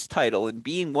Middle East title and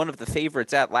being one of the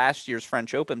favorites at last year's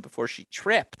French Open before she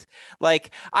tripped.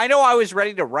 I know I was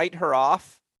ready to write her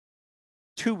off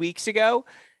 2 weeks ago,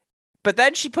 but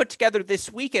then she put together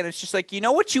this weekend. It's just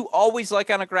what you always like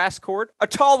on a grass court? A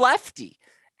tall lefty.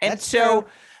 And that's so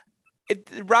true.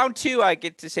 Round 2, I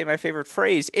get to say my favorite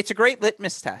phrase. It's a great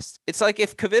litmus test. It's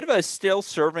if Kvitova is still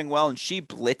serving well and she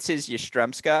blitzes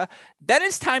Yastremska, then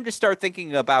it's time to start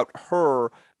thinking about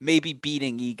her maybe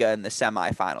beating Iga in the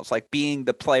semifinals, being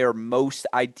the player most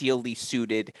ideally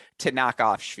suited to knock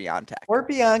off Swiatek. Or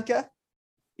Bianca.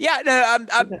 Yeah, no,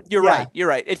 you're right. You're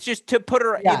right. It's just to put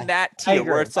her in that tier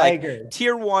where it's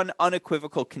tier 1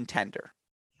 unequivocal contender.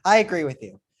 I agree with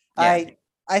you. Yeah.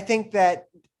 I think that,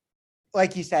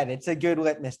 like you said, it's a good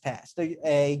litmus test,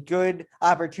 a good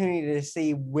opportunity to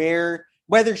see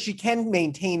whether she can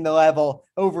maintain the level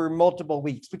over multiple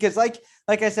weeks. Because like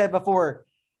I said before,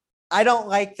 I don't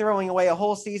like throwing away a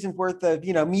whole season's worth of,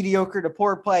 mediocre to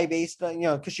poor play based on,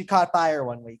 because she caught fire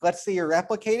one week. Let's see her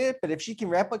replicate it. But if she can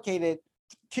replicate it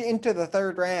into the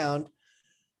third round,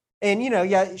 and,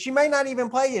 yeah, she might not even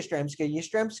play Yastrzemska.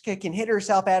 Yastrzemska can hit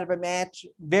herself out of a match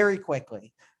very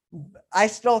quickly. I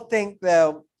still think,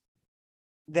 though,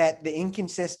 that the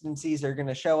inconsistencies are going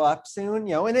to show up soon,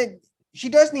 and she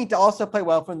does need to also play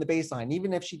well from the baseline,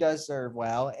 even if she does serve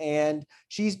well. And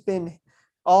she's been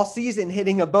all season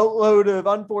hitting a boatload of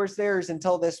unforced errors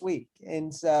until this week.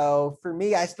 And so for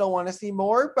me, I still want to see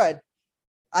more, but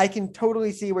I can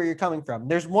totally see where you're coming from.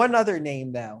 There's one other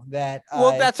name though that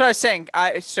well, that's what I was saying.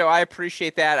 So I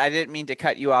appreciate that. I didn't mean to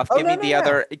cut you off.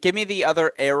 Give me the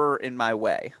other error in my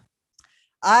way.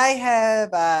 I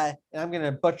have and I'm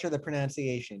gonna butcher the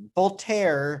pronunciation.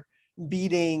 Voltaire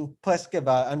beating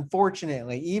Pliskova,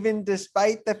 unfortunately, even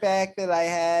despite the fact that I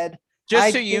had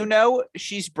Just so you know,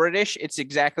 she's British. It's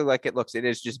exactly like it looks. It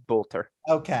is just Bolter.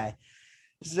 Okay.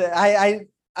 So I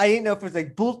didn't know if it was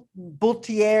like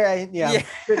Bultier. Yeah.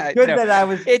 Good no. That I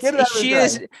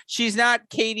was. She's not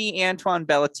Katie Antoine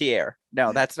Belletier.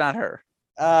 No, that's not her.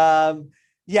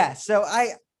 Yeah. So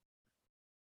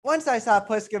once I saw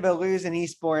Pliskova lose in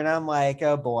Eastbourne, I'm like,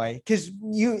 oh boy, because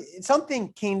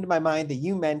something came to my mind that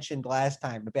you mentioned last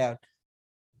time about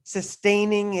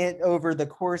sustaining it over the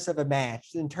course of a match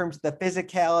in terms of the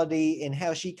physicality and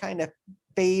how she kind of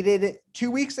faded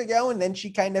 2 weeks ago, and then she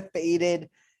kind of faded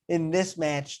in this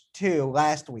match too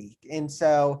last week. And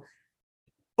so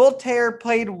Voltaire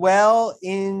played well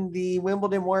in the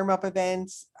Wimbledon warm-up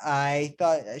events. I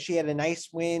thought she had a nice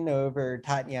win over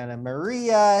Tatiana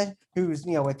Maria, who's,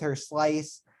 with her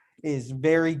slice is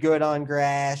very good on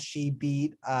grass. She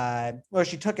beat,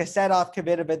 she took a set off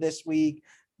Kvitova this week.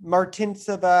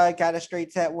 Martinsova got a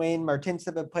straight set win.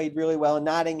 Martinsova played really well in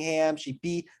Nottingham. She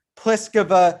beat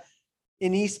Pliskova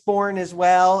in Eastbourne as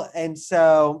well. And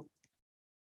so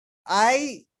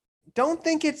I don't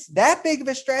think it's that big of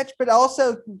a stretch, but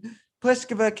also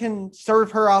Pliskova can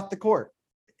serve her off the court.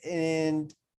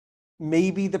 And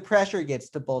maybe the pressure gets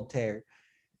to Voltaire.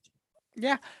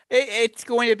 Yeah, it's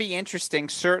going to be interesting.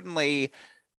 Certainly,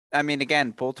 I mean,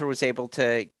 again, Bolter was able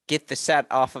to get the set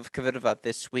off of Kvitova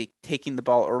this week, taking the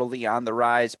ball early on the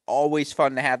rise. Always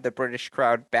fun to have the British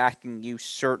crowd backing you,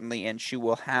 certainly, and she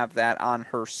will have that on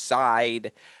her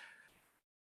side.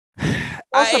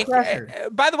 By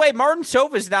the way,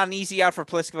 Martinsova is not an easy out for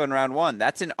Pliskova in round one.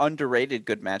 That's an underrated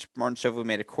good match. Martinsova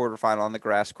made a quarterfinal on the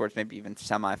grass courts, maybe even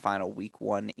semifinal week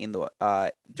one in the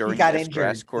during this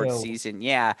grass court season.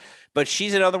 Yeah, but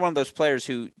she's another one of those players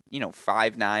who,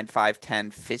 5'9",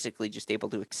 5'10", physically just able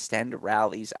to extend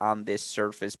rallies on this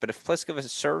surface. But if Pliskova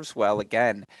serves well,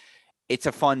 again, it's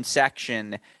a fun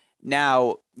section.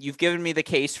 Now, you've given me the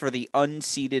case for the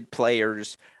unseeded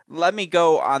players. Let me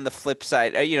go on the flip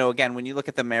side. Again, when you look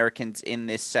at the Americans in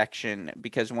this section,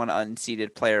 because one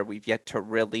unseeded player we've yet to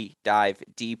really dive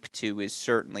deep to is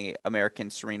certainly American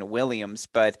Serena Williams.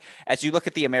 But as you look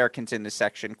at the Americans in this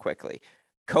section quickly,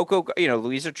 Coco,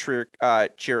 Louisa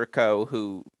Chirico,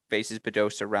 who faces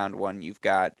Badosa round one. You've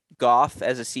got Goff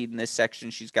as a seed in this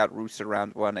section. She's got Rusa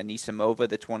round one. Anisimova,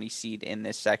 the 20 seed in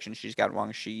this section. She's got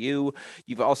Wang Shiyu.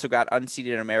 You've also got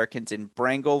unseeded Americans in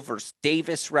Brangle versus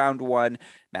Davis round one.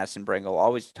 Madison Brangle,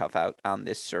 always tough out on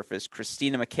this surface.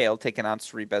 Christina McHale taking on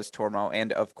Sorribes Tormo,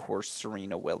 and of course,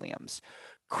 Serena Williams.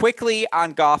 Quickly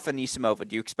on Goff and Anisimova,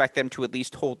 do you expect them to at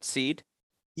least hold seed?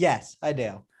 Yes, I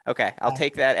do. Okay, I'll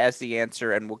take that as the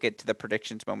answer, and we'll get to the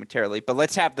predictions momentarily. But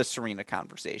let's have the Serena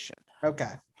conversation.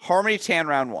 Okay. Harmony Tan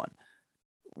round one.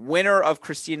 Winner of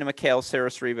Christina McHale, Sarah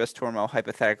Sorribes Tormo,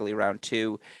 hypothetically round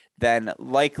two. Then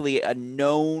likely a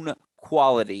known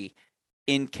quality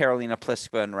in Karolina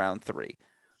Pliskova in round three.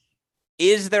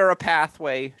 Is there a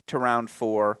pathway to round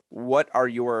four? What are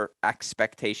your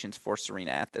expectations for Serena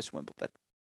at this Wimbledon?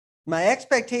 My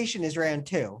expectation is round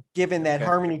two, given that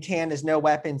Harmony Tan has no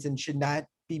weapons and should not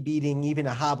be beating even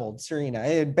a hobbled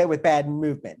Serena, but with bad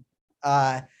movement.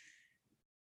 I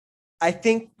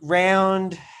think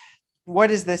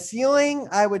what is the ceiling?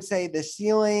 I would say the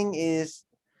ceiling is,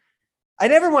 I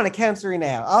never want to count Serena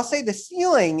out. I'll say the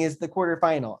ceiling is the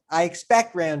quarterfinal. I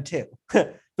expect round two,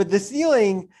 but the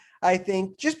ceiling, I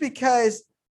think, just because,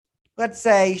 let's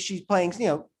say she's playing,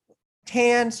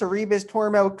 Tan, Sorribes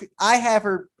Tormo, I have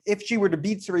her, if she were to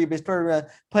beat Sorribes Tormo,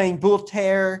 playing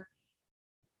Voltaire,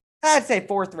 I'd say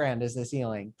fourth round is the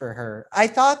ceiling for her. I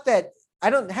thought that,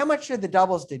 how much of the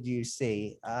doubles did you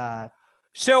see?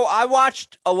 So I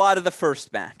watched a lot of the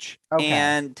first match,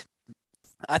 and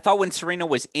I thought when Serena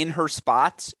was in her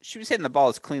spots, she was hitting the ball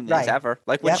as cleanly as ever.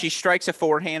 Like when she strikes a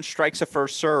forehand, strikes a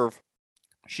first serve,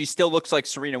 she still looks like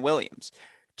Serena Williams.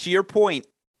 To your point,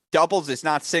 doubles is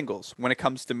not singles when it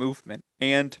comes to movement.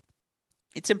 And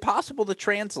it's impossible to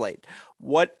translate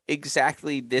what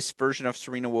exactly this version of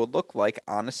Serena will look like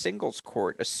on a singles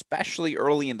court, especially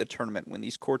early in the tournament when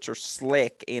these courts are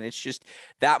slick and it's just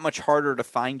that much harder to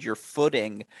find your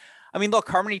footing. I mean, look,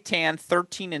 Harmony Tan,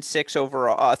 13-6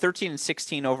 overall,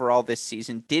 13-16 overall this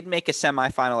season, did make a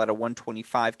semifinal at a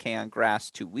 125K on grass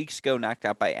 2 weeks ago, knocked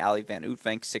out by Ali Van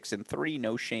Uytvanck, 6-3.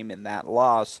 No shame in that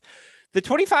loss. The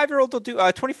 25-year-old will do,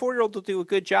 24-year-old will do a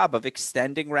good job of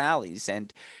extending rallies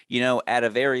and, at a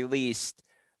very least,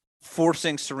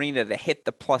 forcing Serena to hit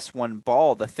the +1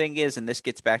 ball. The thing is, and this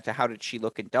gets back to how did she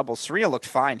look in doubles? Serena looked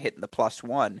fine hitting the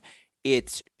 +1.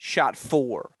 It's shot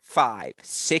 4, 5,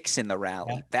 6 in the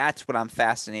rally. Yeah. That's what I'm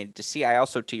fascinated to see. I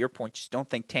also, to your point, just don't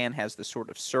think Tan has the sort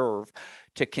of serve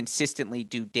to consistently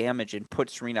do damage and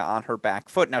put Serena on her back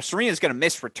foot. Now, Serena's going to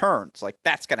miss returns. Like,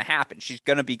 that's going to happen. She's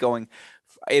going to be going,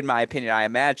 in my opinion, I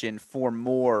imagine, for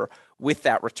more with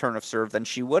that return of serve than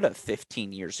she would have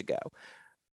 15 years ago.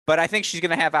 But I think she's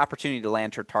going to have opportunity to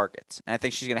land her targets. And I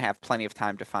think she's going to have plenty of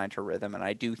time to find her rhythm. And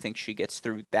I do think she gets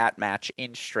through that match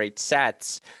in straight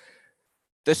sets.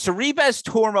 The Sorribes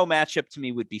Tormo matchup to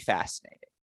me would be fascinating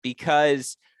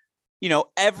because,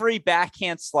 every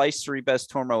backhand slice Sorribes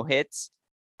Tormo hits,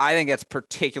 I think that's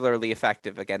particularly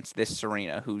effective against this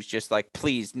Serena, who's just like,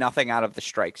 please, nothing out of the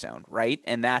strike zone, right?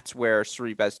 And that's where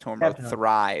Sorribes Tormo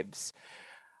thrives.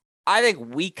 I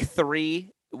think week 3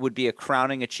 would be a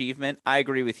crowning achievement. I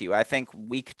agree with you. I think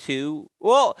week 2,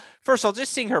 well, first of all,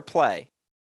 just seeing her play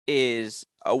is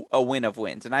a win of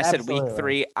wins. And I said week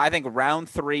 3, I think round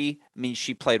 3 means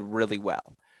she played really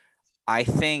well. I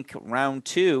think round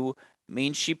 2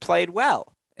 means she played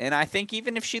well. And I think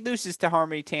even if she loses to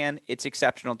Harmony Tan, it's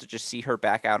exceptional to just see her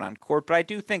back out on court. But I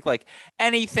do think like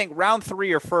anything round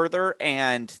 3 or further,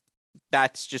 and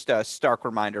that's just a stark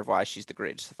reminder of why she's the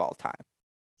greatest of all time.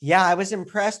 Yeah, I was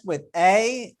impressed with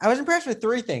 3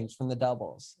 things from the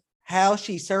doubles. How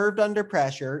she served under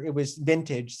pressure. It was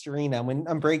vintage Serena when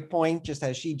on break point, just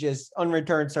as she just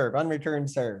unreturned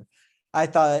serve. I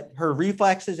thought her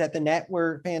reflexes at the net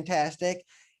were fantastic.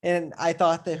 And I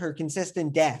thought that her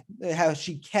consistent depth, how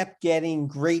she kept getting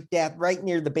great depth right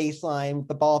near the baseline,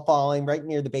 the ball falling right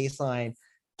near the baseline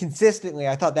consistently.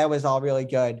 I thought that was all really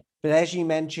good. But as you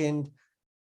mentioned,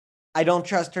 I don't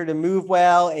trust her to move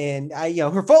well. And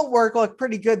her footwork looked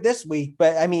pretty good this week,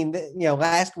 but I mean,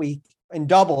 last week in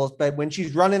doubles, but when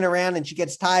she's running around and she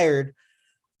gets tired,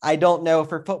 I don't know if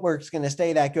her footwork's going to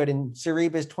stay that good. And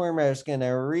Sorribes Tormo is going to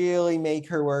really make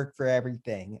her work for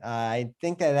everything. I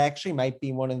think that actually might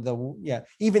be one of the,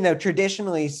 even though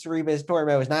traditionally Sorribes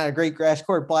Tormo is not a great grass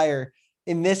court player,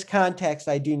 in this context,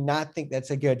 I do not think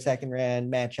that's a good second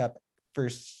round matchup for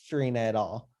Serena at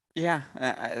all. Yeah,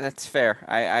 that's fair.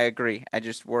 I agree. I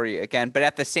just worry again. But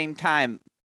at the same time,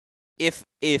 if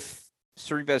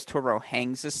Sorribes Tormo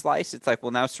hangs a slice, it's like,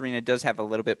 well, now Serena does have a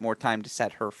little bit more time to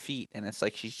set her feet. And it's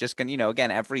like she's just going to,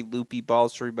 again, every loopy ball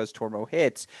Sorribes Tormo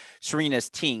hits, Serena's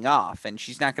teeing off. And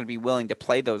she's not going to be willing to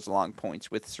play those long points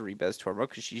with Sorribes Tormo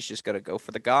because she's just going to go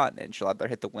for the gun. And she'll either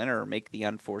hit the winner or make the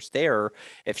unforced error.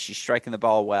 If she's striking the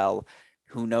ball well,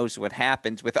 who knows what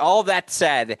happens. With all that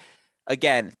said,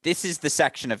 again, this is the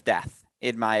section of death,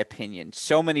 in my opinion.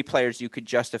 So many players you could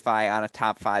justify on a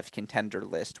top 5 contender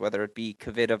list, whether it be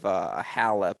Kvitova, a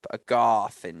Halep, a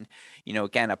Goff, and,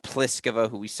 again, a Pliskova,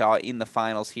 who we saw in the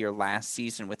finals here last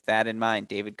season. With that in mind,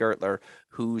 David Gertler,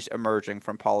 who's emerging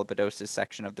from Paula Badosa's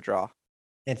section of the draw.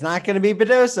 It's not going to be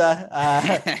Badosa.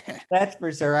 That's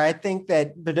for sure. I think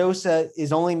that Badosa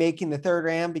is only making the third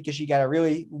round because she got a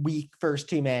really weak first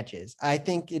 2 matches. I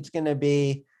think it's going to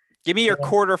be. Give me your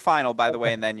quarterfinal, by the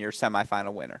way, and then your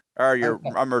semifinal winner, or your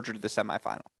emerger to the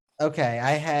semifinal. Okay,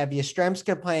 I have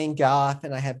Yastremska playing Goff,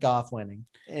 and I have Goff winning.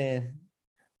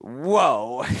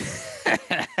 Whoa.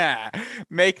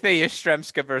 Make the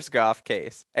Yastremska versus Goff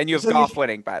case. And you have Goff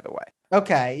winning, by the way.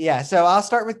 Okay, yeah. So I'll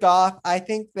start with Goff. I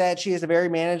think that she is a very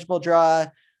manageable draw.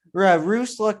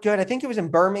 Roos looked good. I think it was in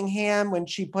Birmingham when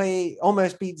she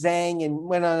almost beat Zhang and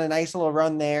went on a nice little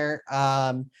run there.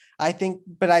 I think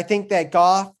that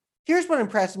Goff, here's what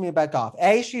impressed me about Goff.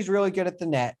 A, she's really good at the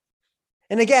net.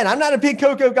 And again, I'm not a big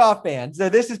Coco Gauff fan, so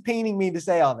this is paining me to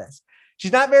say all this.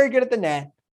 She's not very good at the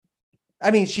net.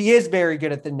 I mean, she is very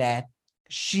good at the net.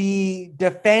 She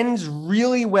defends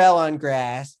really well on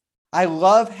grass. I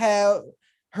love how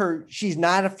she's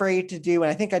not afraid to do,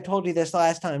 and I think I told you this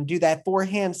last time, do that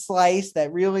forehand slice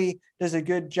that really does a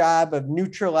good job of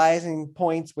neutralizing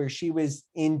points where she was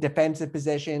in defensive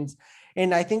positions.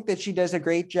 And I think that she does a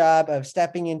great job of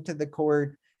stepping into the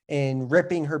court and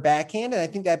ripping her backhand. And I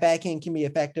think that backhand can be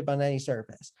effective on any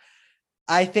surface.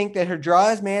 I think that her draw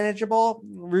is manageable.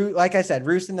 Like I said,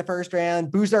 Roos in the first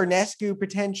round, Buzarnescu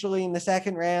potentially in the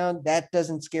second round. That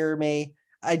doesn't scare me.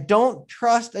 I don't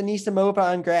trust Anisimova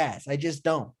on grass. I just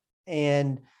don't.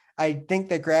 And I think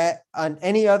that on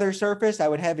any other surface, I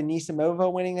would have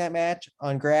Anisimova winning that match.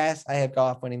 On grass, I have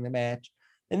Gauff winning the match.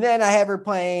 And then I have her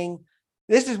playing.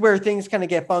 This is where things kind of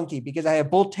get funky because I have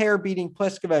Bolter beating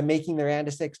Pliskova and making the round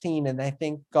of 16. And I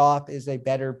think Gauff is a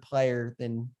better player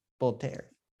than Bolter.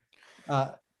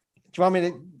 Do you want me to?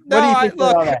 What do you think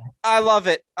about all that? I love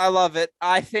it. I love it.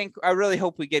 I really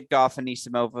hope we get Gauff and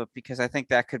Anisimova because I think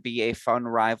that could be a fun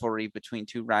rivalry between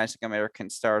two rising American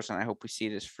stars, and I hope we see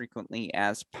it as frequently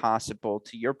as possible.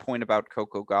 To your point about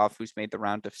Coco Gauff, who's made the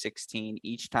round of 16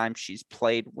 each time she's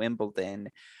played Wimbledon,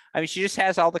 I mean, she just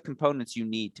has all the components you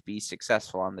need to be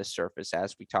successful on this surface,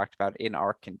 as we talked about in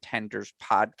our Contenders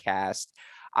podcast.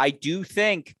 I do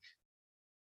think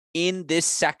in this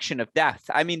section of depth,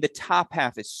 I mean, the top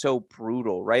half is so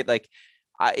brutal, right? Like,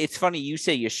 it's funny you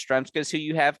say Yastremska's who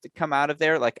you have to come out of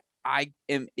there. Like,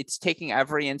 it's taking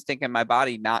every instinct in my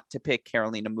body not to pick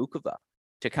Karolina Mukova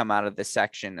to come out of this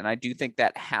section. And I do think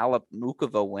that Halep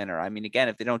Mukova winner, I mean, again,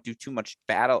 if they don't do too much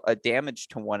damage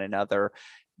to one another,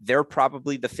 they're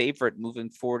probably the favorite moving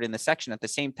forward in the section. At the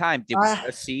same time, did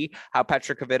we see how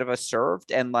Petra Kvitova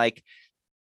served? And like,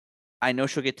 I know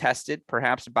she'll get tested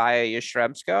perhaps by a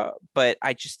Yastremska, but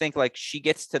I just think like she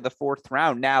gets to the fourth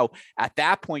round. Now, at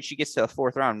that point, she gets to the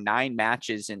fourth round, 9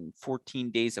 matches in 14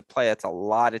 days of play. That's a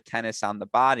lot of tennis on the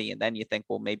body. And then you think,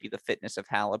 well, maybe the fitness of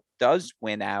Halep does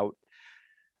win out.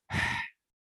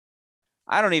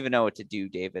 I don't even know what to do,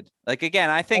 David. Like, again,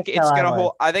 I think it's going to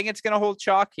hold. I think it's going to hold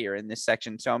chalk here in this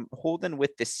section. So I'm holding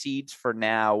with the seeds for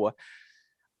now.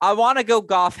 I want to go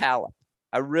Gauff Halep.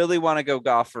 I really want to go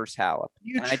Gauff versus Halep.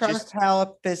 You trust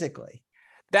Halep physically?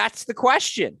 That's the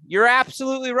question. You're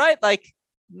absolutely right. Like,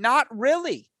 not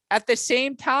really. At the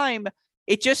same time,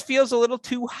 it just feels a little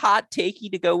too hot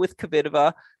takey to go with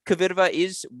Kvitova. Kvitova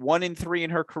is 1-3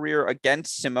 in her career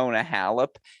against Simona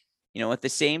Halep. You know, at the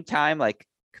same time, like,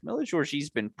 Camila Giorgi's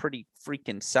been pretty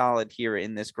freaking solid here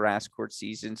in this grass court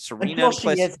season. Serena,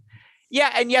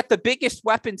 yeah, and yet the biggest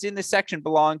weapons in this section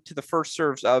belong to the first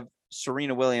serves of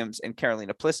Serena Williams and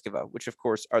Karolina Pliskova, which of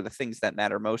course are the things that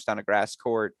matter most on a grass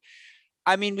court.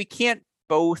 I mean, we can't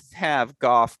both have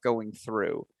Gauff going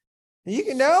through. We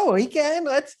can.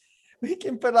 We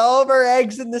can put all of our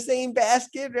eggs in the same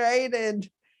basket, right? And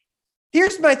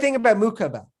here's my thing about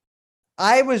Mukova.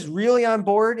 I was really on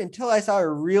board until I saw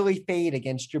her really fade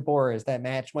against Jabeur as that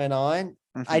match went on.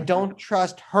 Mm-hmm. I don't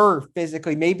trust her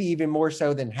physically, maybe even more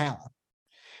so than Halep.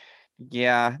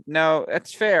 Yeah, no,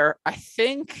 that's fair. I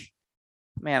think,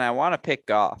 man, I want to pick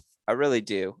Gauff. I really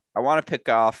do. I want to pick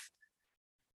Gauff.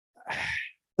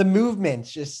 The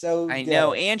movement's just so I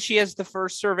know, and she has the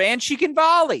first serve, and she can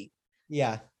volley.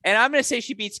 Yeah. And I'm going to say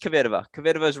she beats Kvitova.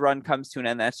 Kvitova's run comes to an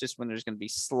end. That's just when there's going to be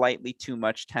slightly too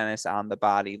much tennis on the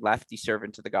body. Lefty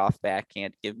serving to the Gauff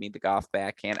backhand. Give me the Gauff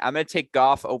backhand. I'm going to take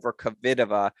Gauff over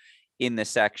Kvitova in the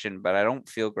section, but I don't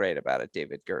feel great about it,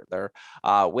 David Gertler.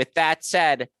 With that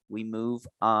said, we move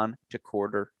on to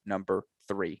quarter number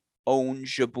 3. Ons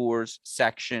Jabeur's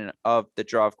section of the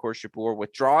draw. Of course, Jabeur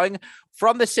withdrawing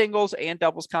from the singles and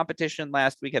doubles competition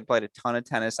last week, had played a ton of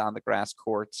tennis on the grass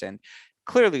courts and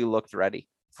clearly looked ready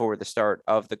for the start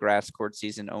of the grass court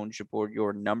season. Ons Jabeur,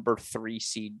 your number 3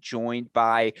 seed, joined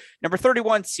by number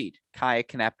 31 seed, Kaia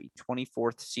Kanepi,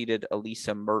 24th seeded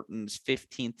Elisa Mertens,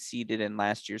 15th seeded in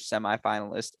last year's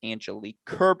semifinalist Angelique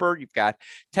Kerber. You've got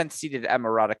 10th seeded Emma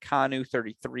Raducanu,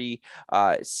 33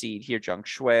 seed here, Zheng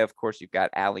Shui. Of course, you've got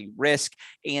Ali Risk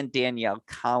and Danielle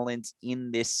Collins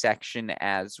in this section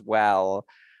as well.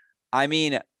 I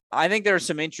mean, I think there are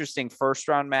some interesting first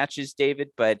round matches,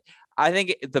 David, but I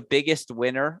think the biggest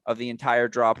winner of the entire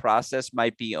draw process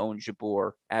might be Ons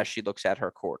Jabeur as she looks at her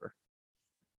quarter.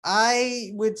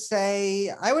 I would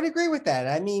say I would agree with that.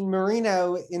 I mean,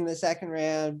 Marino in the second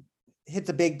round hits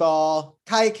a big ball.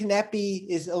 Kaia Kanepi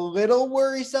is a little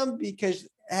worrisome because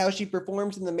how she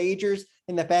performs in the majors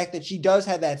and the fact that she does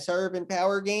have that serve and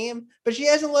power game, but she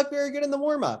hasn't looked very good in the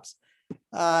warm-ups.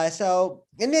 And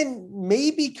then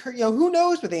maybe, who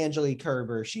knows with Angelique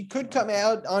Kerber? She could come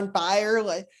out on fire.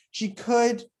 Like she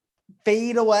could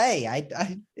fade away.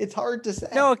 It's hard to say.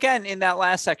 No, again, in that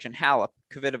last section, Halep,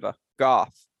 Kvitova,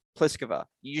 Gauff, Pliskova,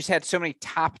 you just had so many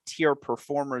top tier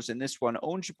performers in this one.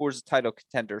 Ons Jabeur's a title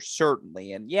contender,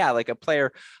 certainly. And yeah, like a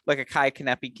player like a Kaia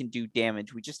Kanepi can do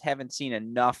damage. We just haven't seen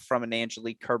enough from an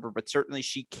Angelique Kerber, but certainly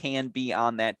she can be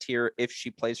on that tier if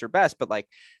she plays her best. But like,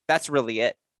 that's really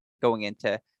it going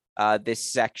into this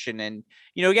section. And,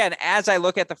 again, as I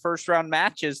look at the first round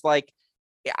matches, like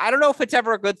I don't know if it's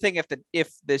ever a good thing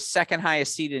if the second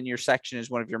highest seed in your section is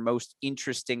one of your most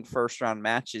interesting first round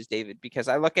matches, David, because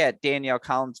I look at Danielle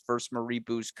Collins versus Marie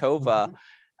Buzkova. Mhm.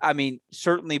 I mean,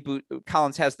 certainly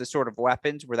Collins has the sort of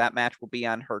weapons where that match will be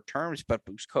on her terms, but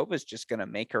Buzkova is just going to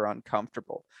make her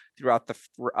uncomfortable throughout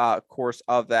the course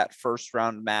of that first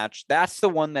round match. That's the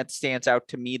one that stands out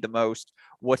to me the most.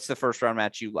 What's the first round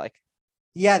match you like?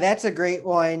 Yeah, that's a great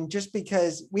one. Just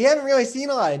because we haven't really seen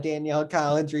a lot of Danielle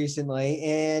Collins recently,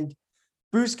 and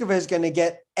Buskova is going to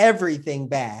get everything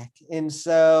back, and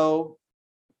so.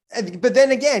 But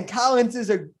then again, Collins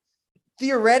is a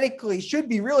theoretically should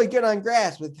be really good on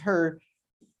grass with her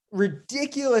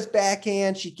ridiculous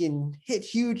backhand. She can hit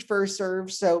huge first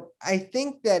serve. So I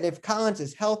think that if Collins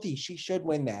is healthy, she should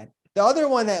win that. The other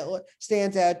one that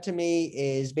stands out to me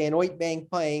is Van Oytbank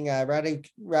playing Radu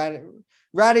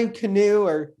Canoe,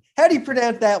 or how do you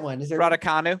pronounce that one? Is there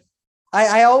Raducanu?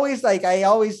 I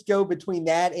always go between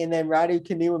that and then Radu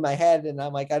Canoe in my head, and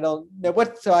I'm like, I don't know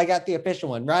what. So I got the official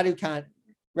one, Radu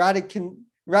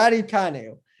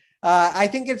Kanu. I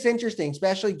think it's interesting,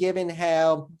 especially given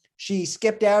how she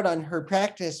skipped out on her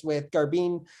practice with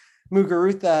Garbine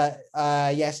Muguruza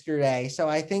yesterday. So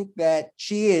I think that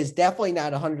she is definitely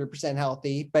not 100%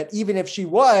 healthy. But even if she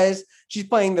was, she's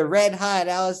playing the red hot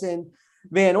Allison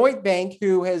Van Oytbank,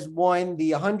 who has won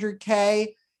the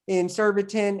 100K in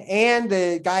Surbiton and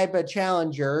the Gaiba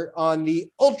Challenger on the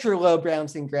ultra low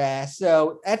bouncing grass.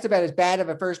 So that's about as bad of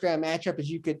a first round matchup as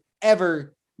you could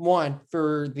ever want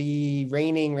for the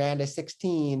reigning round of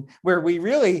 16, where we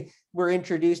really were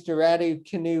introduced to Radu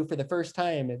Canoe for the first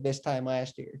time at this time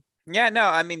last year. Yeah, no,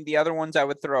 I mean, the other ones I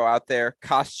would throw out there,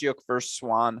 Kostyuk versus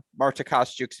Swan. Marta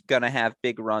Kostyuk's going to have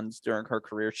big runs during her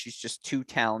career. She's just too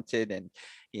talented and,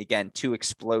 again, too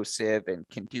explosive and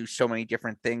can do so many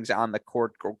different things on the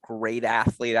court. Great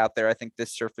athlete out there. I think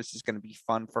this surface is going to be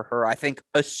fun for her. I think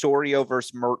Osorio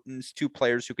versus Mertens, two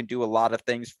players who can do a lot of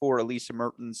things for Elise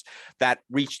Mertens that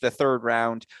reached the third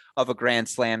round of a Grand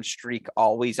Slam streak,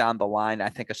 always on the line. I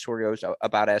think Osorio's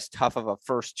about as tough of a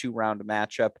first 2-round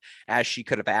matchup as she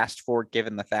could have asked for,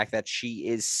 given the fact that she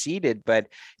is seeded. But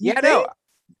yeah, no,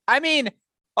 I mean,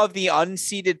 of the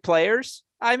unseeded players,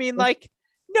 I mean, like,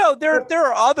 no, there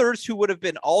are others who would have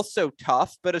been also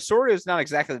tough, but Osorio is not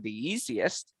exactly the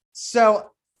easiest. So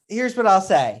here's what I'll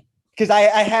say, because I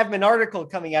have an article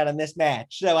coming out on this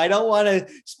match, so I don't want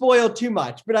to spoil too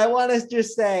much, but I want to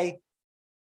just say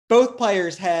both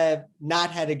players have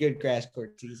not had a good grass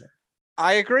court season.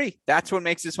 I agree. That's what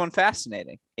makes this one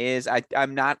fascinating. Is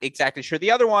I'm not exactly sure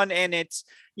the other one, and it's,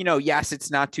 yes, it's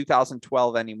not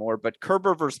 2012 anymore, but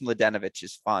Kerber versus Mladenovic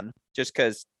is fun just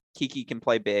because Kiki can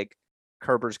play big.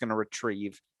 Kerber's going to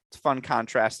retrieve. It's a fun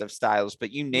contrast of styles,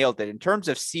 but you nailed it. In terms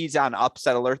of seeds on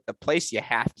upset alert, the place you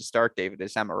have to start, David,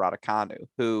 is Emma Raducanu,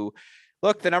 who,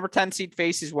 look, the number 10 seed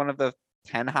faces one of the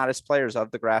 10 hottest players of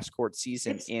the grass court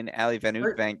season in Ali Van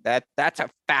Uytvanck. That's a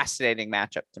fascinating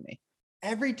matchup to me.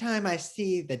 Every time I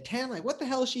see the 10, like, what the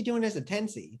hell is she doing as a 10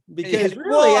 seed? Because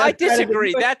really, I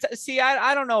disagree.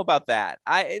 I don't know about that.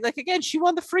 Again, she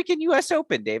won the freaking US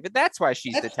Open, David. That's why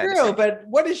she's the 10 true, but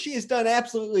what has she has done?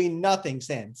 Absolutely nothing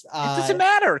since. It doesn't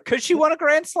matter because she won a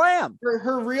Grand Slam.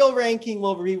 Her real ranking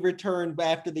will be returned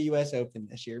after the US Open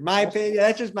this year. My opinion,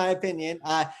 that's just my opinion.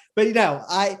 But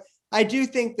I do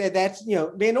think that's,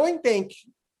 Van Uytvanck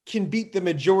can beat the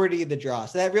majority of the draw.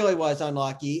 So that really was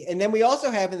unlucky. And then we also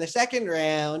have in the second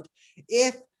round,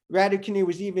 if Raducanu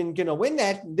was even going to win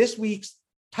that, this week's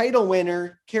title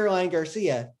winner, Caroline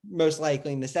Garcia, most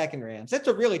likely in the second round. So that's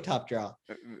a really tough draw.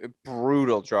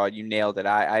 Brutal draw. You nailed it.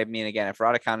 I mean, again, if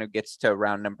Raducanu gets to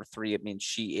round number 3, it means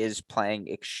she is playing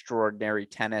extraordinary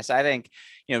tennis. I think,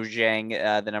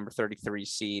 Zhang, the number 33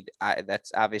 seed,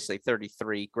 that's obviously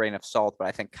 33, grain of salt, but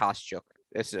I think Kostyuk,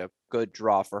 this is a good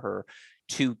draw for her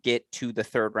to get to the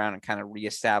third round and kind of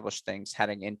reestablish things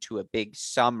heading into a big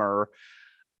summer.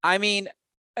 I mean,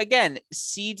 again,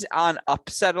 seeds on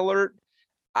upset alert.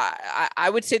 I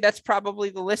would say that's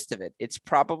probably the list of it. It's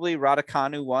probably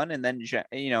Raducanu 1, and then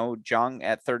Zhang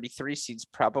at 33 seeds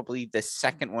probably the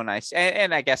second one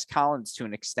and I guess Collins to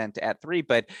an extent at 3.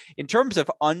 But in terms of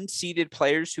unseeded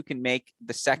players who can make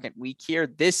the second week here,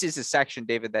 this is a section,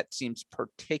 David, that seems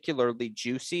particularly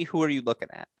juicy. Who are you looking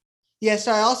at? Yes,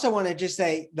 I also want to just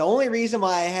say the only reason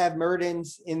why I have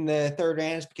Mertens in the third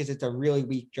round is because it's a really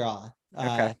weak draw.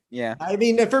 Okay. Yeah. I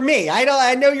mean, for me,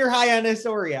 I know you're high on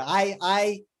Osorio.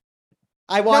 I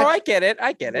watch. No, I get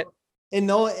it. And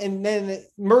then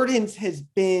Mertens has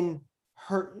been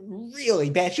hurt really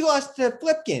bad. She lost to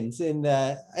Flipkins and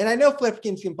I know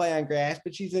Flipkins can play on grass,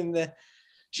 but she's in the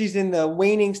she's in the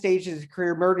waning stages of her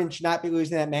career. Merton should not be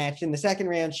losing that match. In the second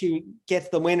round, she gets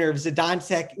the winner of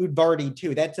Zidansek Udvardy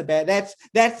too. That's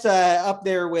up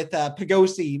there with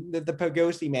Pagosi, the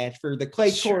Pagosi match for the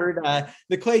clay court,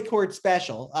 the clay court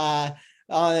special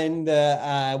on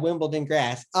the Wimbledon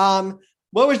grass.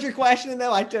 What was your question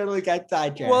though? I totally got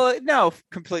sidetracked. Well, no,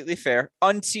 completely fair.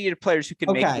 Unseeded players who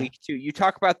can make week 2. You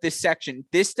talk about this section.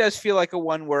 This does feel like a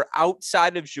one where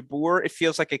outside of Jabeur, it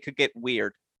feels like it could get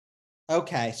weird.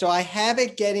 Okay, so I have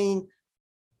it getting.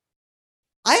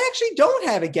 I actually don't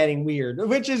have it getting weird,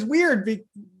 which is weird.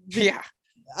 Yeah,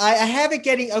 I have it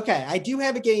getting okay. I do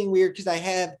have it getting weird because I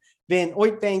have Van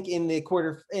Uytvanck in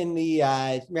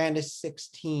the round of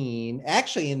 16.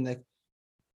 Actually,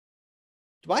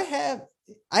 I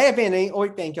have Van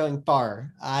Uytvanck going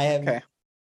far. I have. Okay.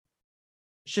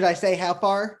 Should I say how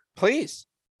far? Please.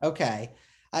 Okay.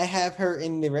 I have her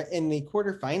in the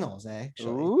quarterfinals,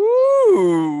 actually.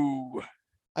 Ooh.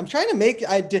 I'm trying to make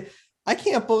I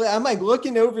can't believe I'm like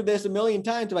looking over this a million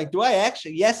times. I'm like, do I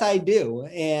actually? Yes, I do.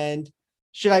 And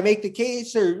should I make the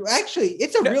case, or actually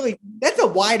that's a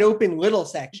wide open little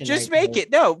section. Just make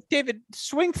it. No, David,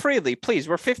 swing freely, please.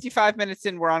 We're 55 minutes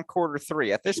in. We're on quarter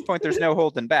 3. At this point, there's no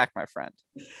holding back, my friend.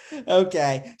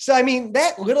 Okay. So, I mean,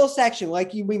 that little section,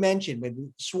 like we mentioned with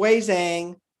Shui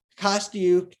Zhang,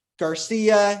 Kostyuk,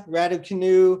 Garcia,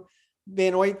 Raducanu,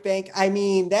 Van Uytvanck. I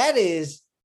mean, that is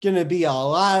going to be a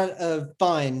lot of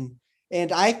fun.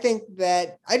 And I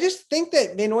just think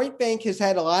that Van Uytvanck has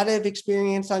had a lot of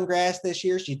experience on grass this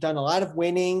year. She's done a lot of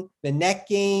winning, the net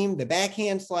game, the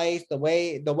backhand slice, the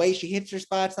way she hits her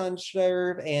spots on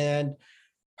serve, and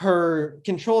her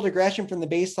controlled aggression from the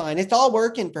baseline. It's all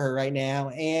working for her right now.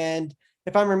 And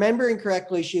if I'm remembering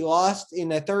correctly, she lost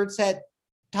in a third set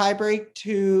tiebreak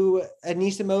to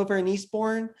Anisimova and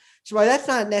Eastbourne. So that's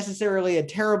not necessarily a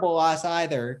terrible loss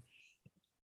either.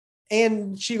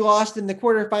 And she lost in the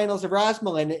quarterfinals of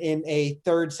Rosmalen in a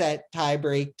third set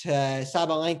tiebreak to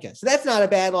Sabalenka. So that's not a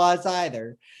bad loss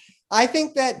either. I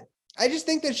just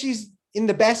think that she's in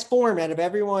the best form out of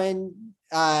everyone.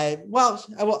 I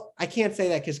can't say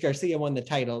that because Garcia won the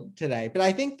title today, but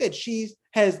I think that she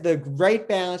has the right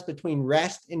balance between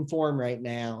rest and form right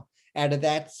now out of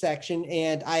that section.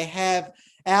 And I have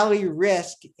Ali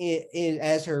Risk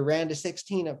as her round of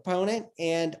 16 opponent.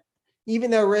 And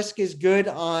even though Risk is good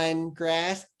on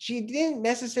grass, she didn't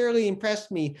necessarily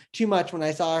impress me too much when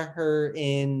I saw her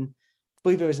in, I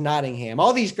believe it was Nottingham.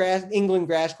 All these England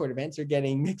grass court events are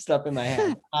getting mixed up in my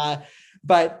head.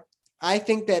 But I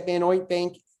think that Van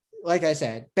Uytvanck, like I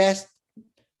said, best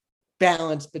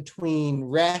balance between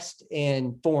rest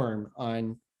and form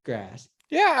on grass.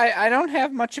 Yeah, I don't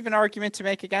have much of an argument to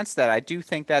make against that. I do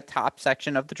think that top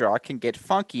section of the draw can get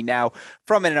funky. Now,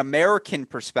 from an American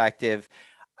perspective,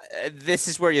 this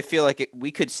is where you feel like we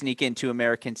could sneak in 2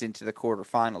 Americans into the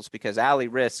quarterfinals, because Ali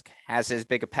Risk has as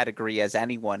big a pedigree as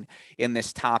anyone in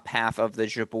this top half of the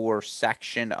Jabeur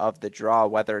section of the draw,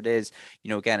 whether it is,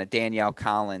 again, a Danielle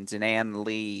Collins, an Ann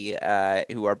Lee,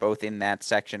 who are both in that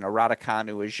section, a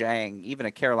Raducanu, a Zhang, even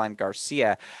a Caroline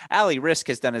Garcia. Ali Risk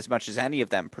has done as much as any of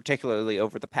them, particularly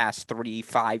over the past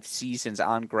 3-5 seasons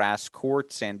on grass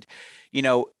courts. And,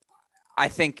 I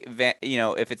think,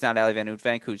 if it's not Ali Van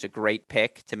Uytvanck, who's a great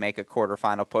pick to make a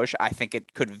quarterfinal push, I think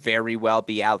it could very well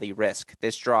be Ali Risk.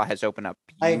 This draw has opened up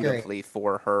beautifully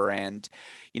for her. And,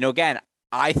 again,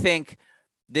 I think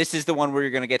this is the one where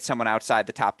you're going to get someone outside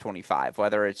the top 25,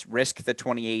 whether it's Risk, the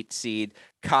 28 seed,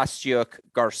 Kostyuk,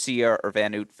 Garcia, or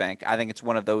Van Uytvanck. I think it's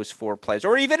one of those 4 players,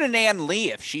 or even an Ann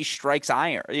Lee if she strikes the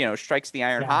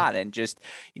iron hot and just,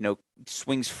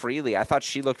 swings freely. I thought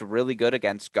she looked really good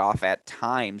against Goff at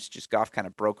times. Just Goff kind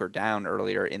of broke her down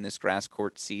earlier in this grass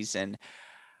court season.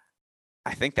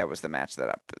 I think that was the match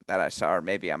that I saw, or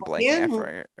maybe I'm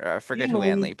blanking. I forget who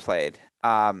Ann Lee played.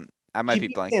 I might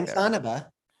be blanking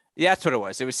there. Yeah, that's what it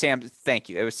was. It was Sam. Thank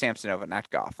you. It was Samsonova, not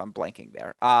Goff. I'm blanking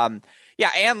there.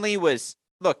 Ann Lee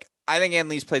I think Ann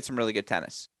Lee's played some really good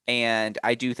tennis. And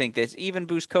I do think this, even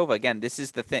Bouzkova, again, this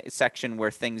is the section where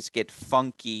things get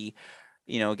funky.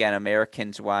 Again,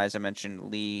 Americans wise, I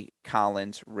mentioned Lee,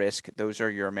 Collins, Risk. Those are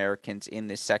your Americans in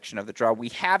this section of the draw. We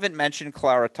haven't mentioned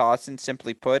Clara Tauson,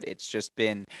 simply put. It's just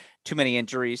been too many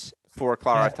injuries for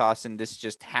Clara Tauson. This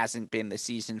just hasn't been the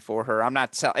season for her.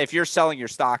 If you're selling your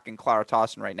stock in Clara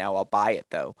Tauson right now, I'll buy it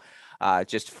though.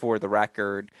 Just for the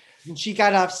record. She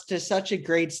got off to such a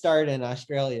great start in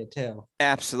Australia too.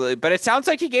 Absolutely. But it sounds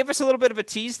like you gave us a little bit of a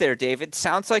tease there, David.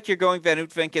 Sounds like you're going Van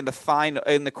Uytvanck in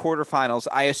the quarterfinals.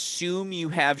 I assume you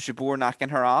have Jabeur knocking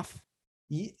her off.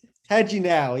 How'd you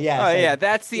know? Yeah. Oh yeah.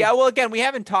 That's well, again, we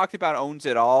haven't talked about owns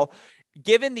at all.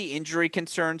 given the injury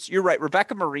concerns, you're right.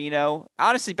 Rebecca Marino,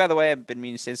 honestly, by the way, I've been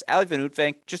meaning to say this, Ali Van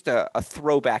Uytvanck, just a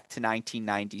throwback to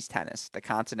 1990s tennis, the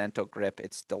continental grip.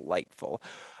 It's delightful.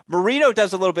 Marino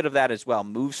does a little bit of that as well,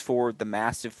 moves forward, the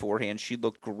massive forehand. She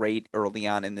looked great early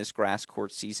on in this grass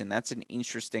court season. That's an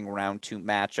interesting round 2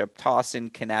 matchup. Toss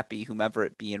in Kanepi, whomever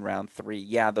it be in round 3.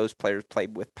 Yeah, those players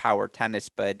played with power tennis,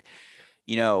 but,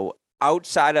 you know,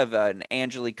 outside of an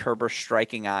Angelique Kerber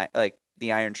striking like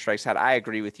the iron strikes out, I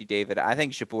agree with you, David. I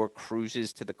think Jabeur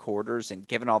cruises to the quarters, and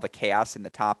given all the chaos in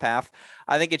the top half,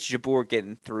 I think it's Jabeur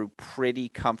getting through pretty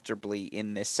comfortably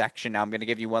in this section. Now I'm going to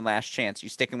give you one last chance. You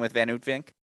sticking with Van Uytvanck?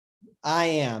 I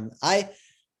am.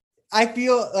 I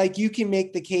feel like you can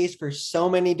make the case for so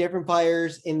many different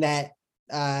players in that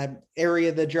area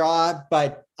of the draw,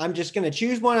 but I'm just going to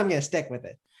choose one. I'm going to stick with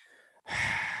it.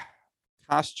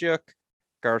 Kostyuk,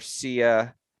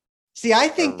 Garcia. See, I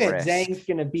think that Risk. Zhang's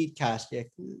going to beat Kostyuk.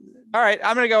 All right,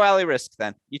 I'm going to go Ali Risk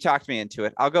then. You talked me into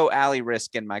it. I'll go Ali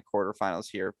Risk in my quarterfinals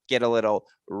here. Get a little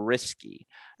risky,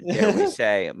 dare we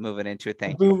say, moving into it.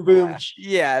 Thank you. Boom, boom.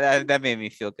 Yeah, that made me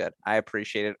feel good. I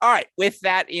appreciate it. All right, with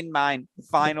that in mind,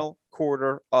 final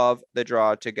quarter of the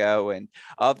draw to go, and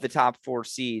of the top 4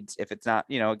 seeds, if it's not,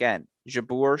 again,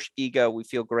 Jabeur, Iga, we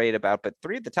feel great about, but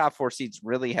 3 of the top 4 seeds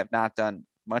really have not done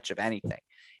much of anything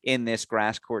in this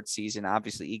grass court season.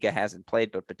 Obviously, Iga hasn't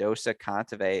played, but Badosa,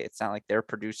 Kontaveit, it's not like they're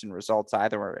producing results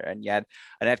either. And yet,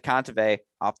 Anett Kontaveit,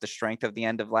 off the strength of the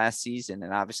end of last season,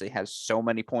 and obviously has so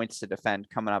many points to defend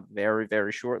coming up very,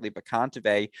 very shortly. But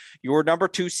Kontaveit, your number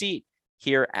 2 seed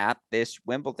here at this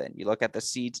Wimbledon. You look at the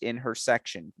seeds in her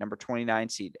section. Number 29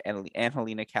 seed,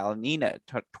 Angelina Kalinina,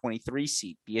 23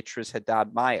 seed, Beatriz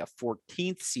Haddad Maia,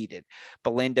 14th seeded,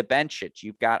 Belinda Bencic.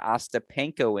 You've got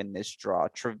Ostapenko in this draw,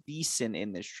 Trevisan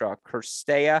in this draw,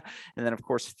 Cirstea, and then, of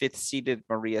course, 5th seeded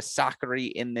Maria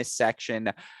Sakkari in this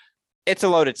section. It's a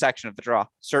loaded section of the draw,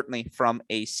 certainly from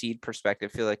a seed perspective.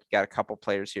 I feel like you got a couple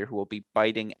players here who will be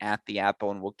biting at the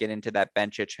apple, and we'll get into that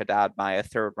Bencic Haddad Maia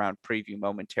 3rd round preview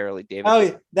momentarily, David.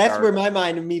 Oh, that's where my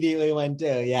mind immediately went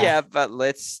to. Yeah. Yeah, but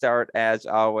let's start as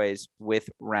always with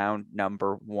round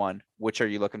number 1. Which are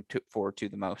you looking forward to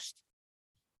the most?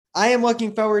 I am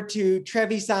looking forward to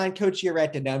Trevisan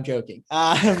Cocchiaretta. No, I'm joking.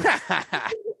 I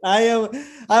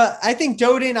think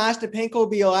Dodin Ostapenko will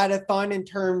be a lot of fun in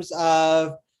terms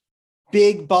of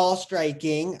big ball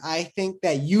striking. I think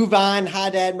that Yuvan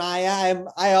Haddad Maia,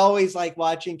 I always like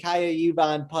watching Kaya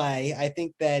Yuvan play. I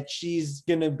think that she's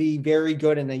going to be very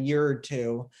good in a year or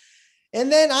two.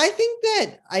 And then I think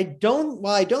that I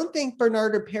don't think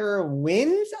Bernarda Pera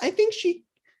wins. I think she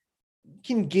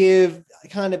can give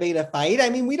Kontaveit a fight. I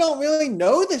mean, we don't really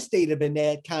know the state of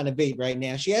Anett Kontaveit right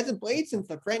now. She hasn't played since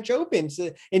the French Open,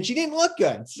 and she didn't look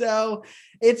good. So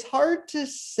it's hard to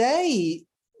say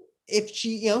if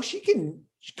she can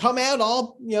come out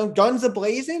all, guns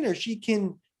a-blazing, or she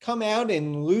can come out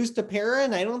and lose to Pera,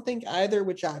 and I don't think either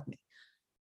would shock me.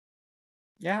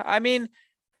 Yeah, I mean,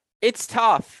 it's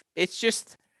tough. It's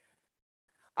just,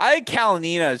 I think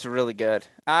Kalinina is really good.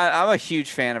 I'm a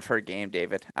huge fan of her game,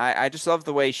 David. I just love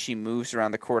the way she moves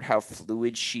around the court, how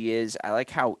fluid she is. I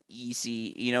like how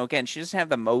easy, again, she doesn't have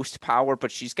the most power,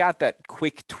 but she's got that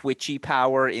quick, twitchy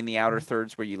power in the outer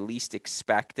thirds where you least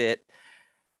expect it.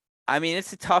 I mean,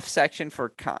 it's a tough section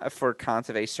for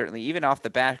Kontaveit, certainly. Even off the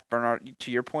bat,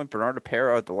 to your point, Bernarda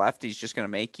Pera, the lefty, is just going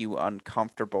to make you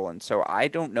uncomfortable. And so I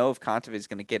don't know if Kontaveit is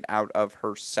going to get out of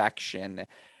her section.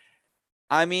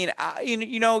 I mean,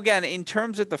 again, in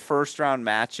terms of the first round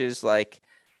matches, like,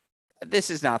 this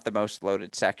is not the most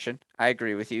loaded section. I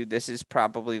agree with you. This is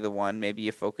probably the one. Maybe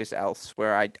you focus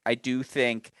elsewhere. I do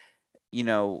think,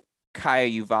 Kaya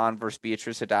Yuvan versus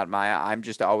Beatriz Haddad Maia, I'm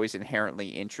just always inherently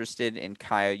interested in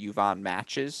Kaya Yuvan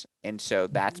matches. And so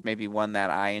that's maybe one that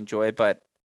I enjoy. But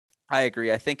I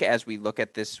agree. I think as we look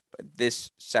at this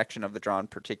section of the draw in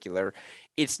particular,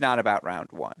 it's not about round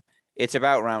 1. It's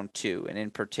about round 2, and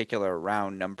in particular,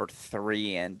 round number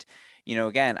 3. And,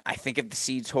 again, I think if the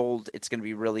seeds hold, it's going to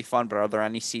be really fun. But are there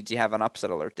any seeds you have on upset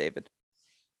alert, David?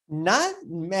 Not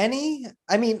many.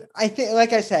 I mean, I think,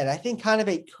 like I said, I think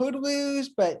Kontaveit could lose,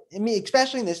 but I mean,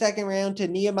 especially in the second round to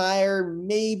Niemeyer,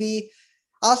 maybe.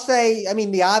 I'll say, I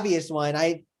mean, the obvious one,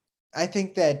 I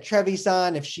think that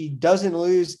Trevisan, if she doesn't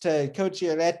lose to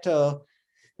Cocchiaretta,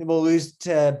 will lose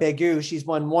to Begu. She's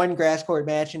won 1 grass court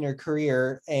match in her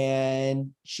career,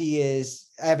 and she is,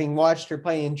 having watched her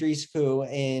play in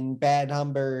Driesku in Bad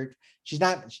Homburg,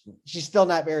 she's still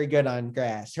not very good on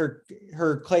grass.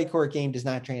 Her clay court game does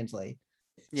not translate.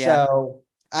 Yeah. So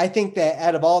I think that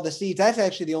out of all the seeds, that's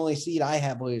actually the only seed I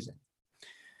have losing.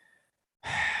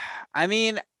 I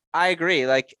mean, I agree.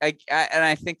 Like, and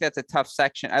I think that's a tough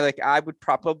section. I would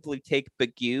probably take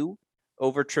Bagu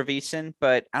over Trevisan,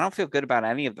 but I don't feel good about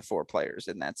any of the four players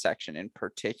in that section in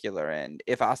particular. And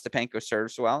if Ostapenko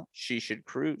serves well, she should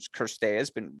cruise. Kirstea has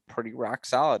been pretty rock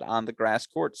solid on the grass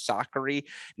court. Sakkari,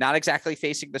 not exactly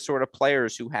facing the sort of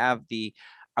players who have the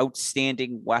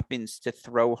outstanding weapons to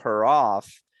throw her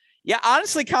off. Yeah,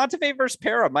 honestly, Kontaveit versus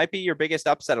Para might be your biggest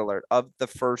upset alert of the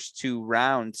first two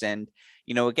rounds. And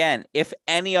again, if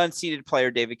any unseeded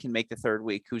player, David, can make the third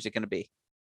week, who's it going to be?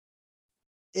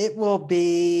 It will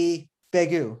be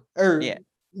Begu or Yeah.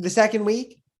 the second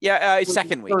week. Yeah,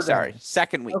 second week. Sorry,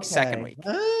 second week. Okay. Second week.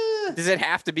 Does it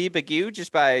have to be Bagu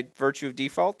just by virtue of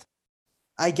default?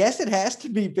 I guess it has to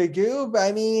be Begu, but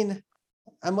I mean,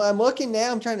 I'm looking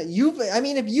now. I'm trying to I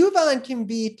mean, if Yuvon can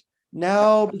beat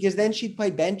no, because then she'd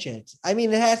play Benchit. I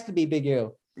mean, it has to be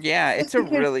Begu. Yeah, it's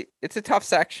a tough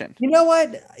section. You know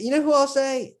what? You know who I'll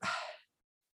say?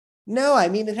 No, I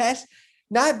mean, it has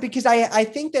not because I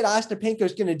think that Ostapenko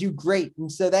is going to do great. And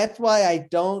so that's why I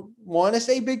don't want to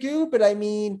say Begu, but I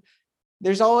mean,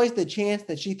 there's always the chance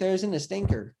that she throws in a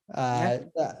stinker.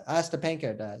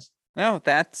 Ostapenko does. No,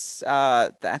 that's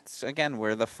again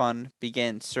where the fun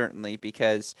begins, certainly,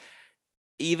 because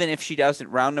even if she doesn't,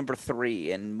 round number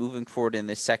 3 and moving forward in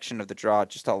this section of the draw,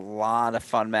 just a lot of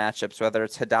fun matchups, whether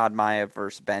it's Haddad Maia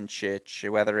versus Bencic,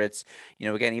 whether it's,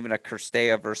 again, even a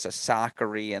Kirstea versus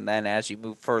Sakkari. And then as you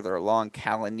move further along,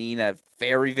 Kalinina,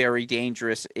 very, very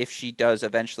dangerous if she does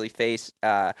eventually face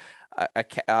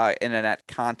Anett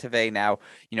Kontaveit. Now,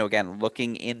 again,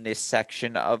 looking in this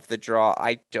section of the draw,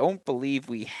 I don't believe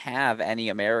we have any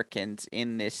Americans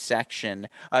in this section,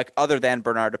 other than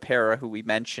Bernarda Pera, who we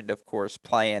mentioned, of course,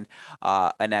 playing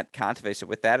Anett Kontaveit. So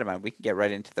with that in mind, we can get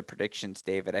right into the predictions,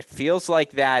 David. It feels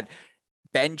like that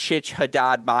Bencic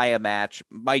Haddad Maia match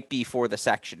might be for the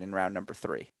section in round number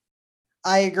 3.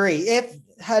 I agree. If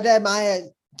Haddad Maia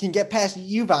can get past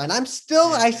Yuvon,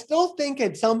 I still think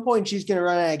at some point she's going to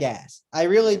run out of gas. I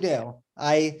really do.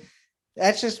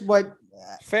 That's just what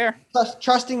fair.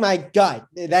 Trusting my gut.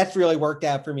 That's really worked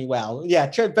out for me well. Yeah.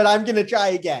 But I'm going to try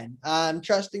again. I'm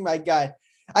trusting my gut.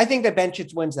 I think that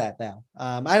Bencic wins that though.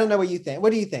 I don't know what you think.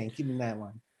 What do you think in that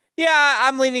one? Yeah,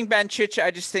 I'm leaning Bencic.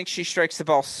 I just think she strikes the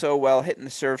ball so well, hitting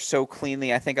the serve so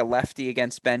cleanly. I think a lefty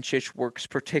against Bencic works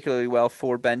particularly well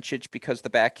for Bencic because the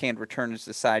backhand return is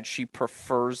the side she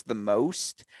prefers the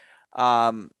most.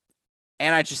 And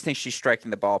I just think she's striking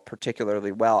the ball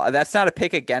particularly well. That's not a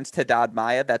pick against Haddad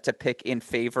Maia. That's a pick in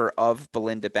favor of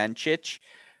Belinda Bencic.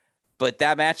 But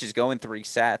that match is going 3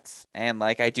 sets. And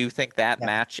I do think that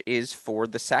match is for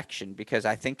the section because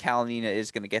I think Kalinina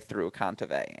is going to get through a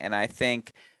Kontaveit. And I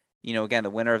think, again, the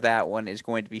winner of that one is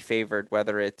going to be favored,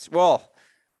 whether it's,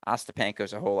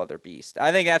 Ostapenko's a whole other beast.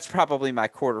 I think that's probably my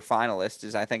quarterfinalist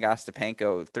is I think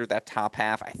Ostapenko through that top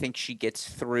half. I think she gets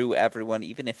through everyone,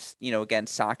 even if, again,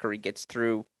 Sakkari gets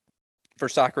through. For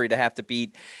Sakkari to have to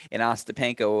beat an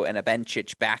Ostapenko and a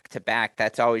Bencic back to back,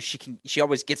 that's always she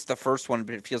always gets the first one,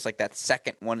 but it feels like that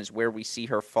second one is where we see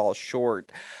her fall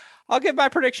short. I'll give my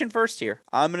prediction first here.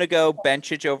 I'm going to go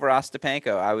Bencic over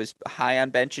Ostapenko. I was high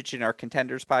on Bencic in our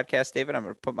Contenders podcast, David. I'm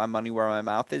going to put my money where my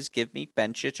mouth is. Give me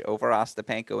Bencic over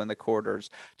Ostapenko in the quarters.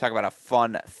 Talk about a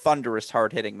fun, thunderous,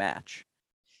 hard-hitting match.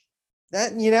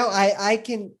 That, I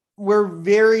can... We're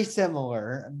very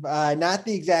similar, not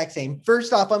the exact same.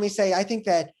 First off, let me say, I think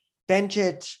that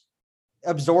Bencic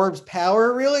absorbs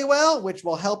power really well, which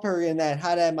will help her in that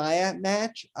Haddad Maia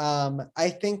match.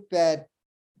 I think that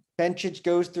Bencic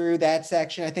goes through that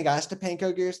section. I think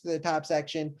Ostapenko goes to the top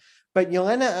section, but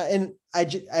Jelena, and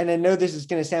I know this is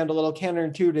going to sound a little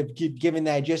counterintuitive given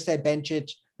that I just said Bencic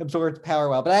absorbs power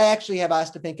well, but I actually have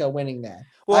Ostapenko winning that.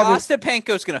 Well,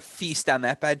 Ostapenko's going to feast on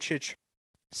that Bencic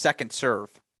second serve.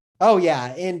 Oh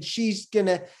yeah, and she's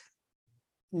gonna.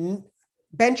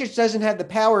 Bencic doesn't have the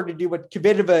power to do what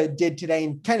Kvitova did today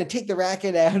and kind of take the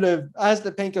racket out of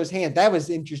Ostapenko's hand. That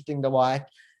was interesting to watch.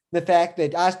 The fact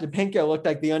that Ostapenko looked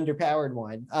like the underpowered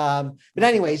one. But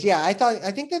anyways, yeah, I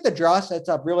think that the draw sets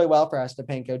up really well for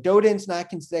Ostapenko. Dodin's not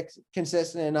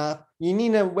consistent enough.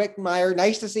 Janina Wickmeyer,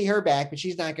 nice to see her back, but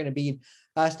she's not going to beat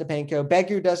Ostapenko.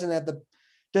 Begu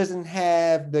doesn't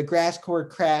have the grass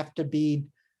court craft to beat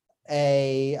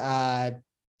a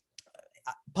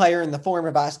player in the form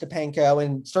of Ostapenko,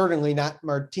 and certainly not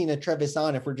Martina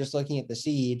Trevisan if we're just looking at the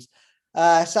seeds.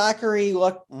 Sakkari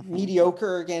looked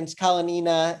mediocre against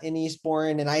Kalinina in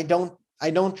Eastbourne, and I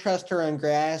don't trust her on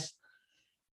grass.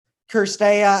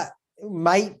 Kirstea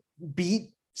might beat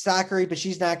Sakkari, but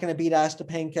she's not going to beat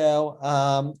Ostapenko.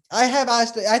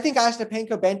 I think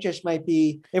Ostapenko Bencic might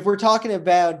be, if we're talking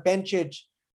about Bencic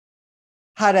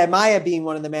Hadamaya being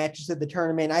one of the matches of the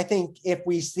tournament. I think if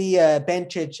we see a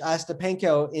Bencic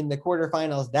Ostapenko in the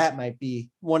quarterfinals, that might be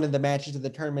one of the matches of the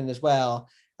tournament as well.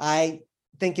 I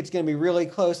think it's going to be really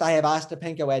close. I have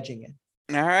Ostapenko edging it.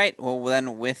 All right. Well,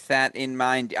 then, with that in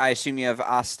mind, I assume you have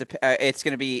it's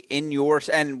going to be in yours,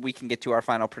 and we can get to our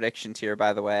final predictions here.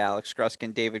 By the way, Alex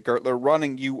Gruskin, David Gertler,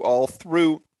 running you all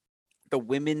through the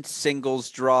women's singles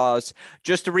draws.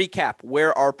 Just to recap,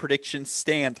 where our predictions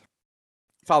stand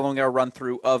following our run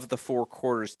through of the four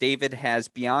quarters. David has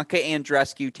Bianca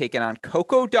Andreescu taking on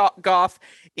Coco Gauff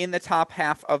in the top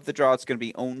half of the draw. It's going to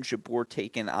be Ons Jabeur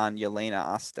taking on Yelena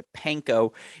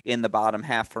Ostapenko in the bottom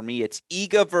half. For me, it's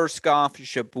Iga versus Gauff,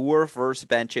 Jabeur versus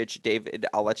Bencic. David,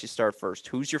 I'll let you start first.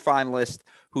 Who's your finalist?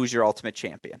 Who's your ultimate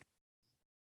champion?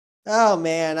 Oh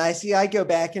man, I go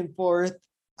back and forth.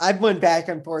 I've went back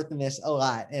and forth in this a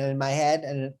lot, and in my head,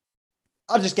 and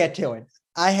I'll just get to it.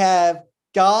 I have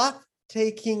Gauff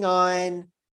taking on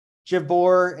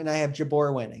Jabeur, and I have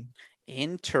Jabeur winning.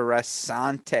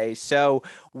 Interessante. So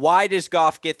why does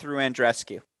Gauff get through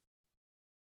Andreescu?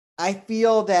 I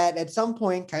feel that at some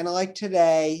point, kind of like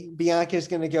today, Bianca is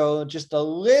going to go just a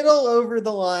little over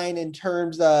the line in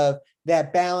terms of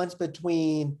that balance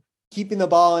between keeping the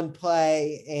ball in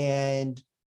play and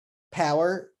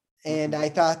power. And I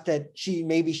thought that she's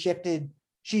maybe shifted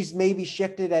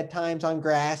at times on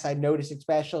grass. I've noticed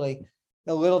especially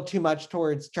a little too much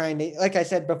towards trying to, like I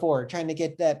said before, trying to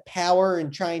get that power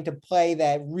and trying to play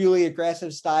that really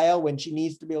aggressive style when she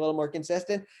needs to be a little more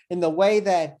consistent. And the way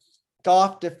that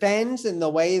Gauff defends and the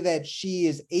way that she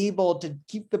is able to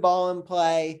keep the ball in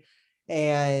play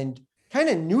and kind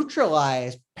of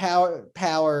neutralize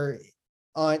power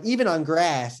on even on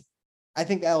grass, I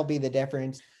think that'll be the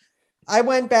difference. I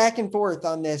went back and forth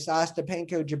on this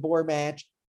Ostapenko Jabeur match.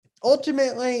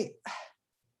 Ultimately,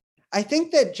 I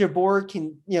think that Jabeur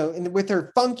can, with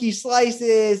her funky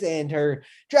slices and her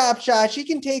drop shot, she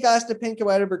can take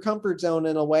Ostapenko out of her comfort zone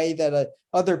in a way that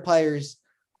other players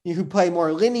who play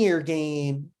more linear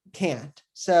game can't.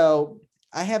 So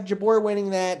I have Jabeur winning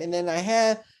that. And then I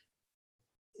have,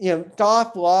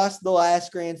 Gauff lost the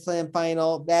last Grand Slam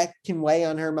final. That can weigh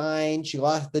on her mind. She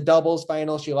lost the doubles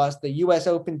final. She lost the US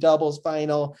Open doubles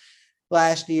final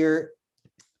last year.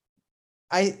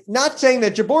 Not saying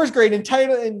that Jabeur's great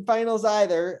in finals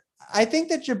either. I think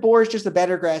that Jabeur is just a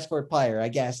better grass court player, I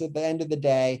guess. At the end of the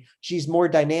day, she's more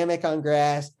dynamic on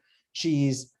grass.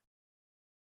 She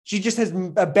just has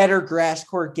a better grass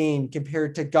court game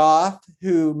compared to Gauff,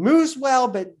 who moves well,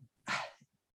 but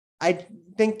I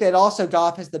think that also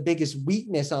Gauff has the biggest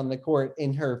weakness on the court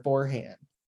in her forehand.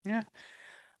 Yeah,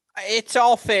 it's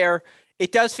all fair.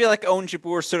 It does feel like Ons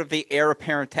Jabeur is sort of the heir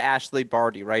apparent to Ashley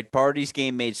Barty, right? Barty's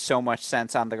game made so much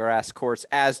sense on the grass courts,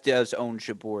 as does Ons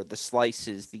Jabeur. The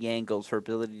slices, the angles, her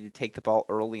ability to take the ball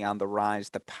early on the rise,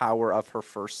 the power of her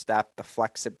first step, the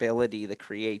flexibility, the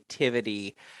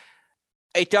creativity.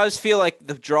 It does feel like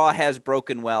the draw has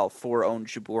broken well for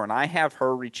Ons Jabeur, and I have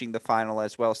her reaching the final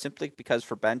as well, simply because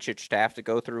for Bencic to have to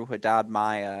go through Haddad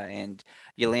Maia and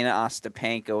Yelena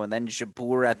Ostapenko and then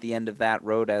Jabeur at the end of that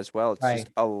road as well. It's just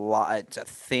a lot. It's a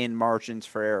thin margins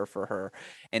for error for her.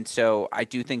 And so I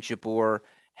do think Jabeur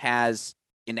has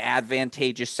an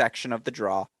advantageous section of the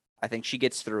draw. I think she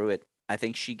gets through it. I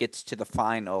think she gets to the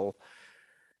final.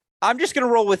 I'm just going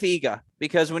to roll with Iga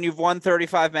because when you've won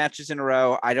 35 matches in a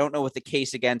row, I don't know what the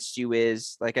case against you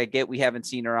is. Like, I get we haven't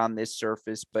seen her on this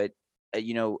surface, but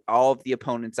all of the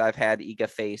opponents I've had Iga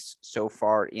face so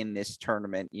far in this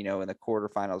tournament, in the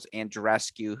quarterfinals,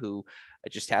 Andreescu, who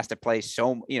just has to play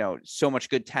so much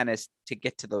good tennis to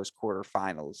get to those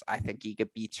quarterfinals. I think Iga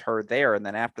beats her there. And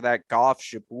then after that, Gauff,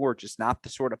 Jabeur, just not the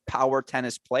sort of power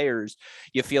tennis players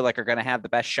you feel like are going to have the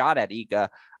best shot at Iga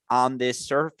on this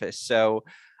surface. So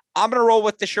I'm going to roll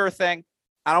with the sure thing.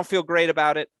 I don't feel great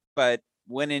about it, but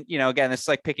winning, again, it's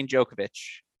like picking Djokovic.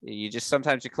 You just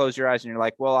sometimes you close your eyes and you're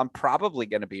like, well, I'm probably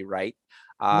going to be right.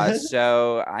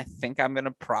 So I think I'm going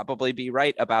to probably be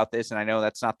right about this. And I know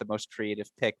that's not the most creative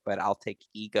pick, but I'll take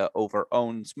Iga over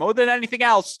Ons more than anything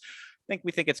else.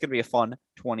 We think it's going to be a fun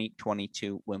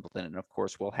 2022 Wimbledon. And of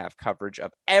course, we'll have coverage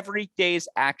of every day's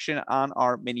action on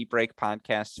our mini break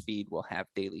podcast feed. We'll have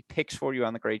daily picks for you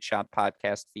on the Great Shot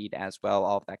podcast feed as well.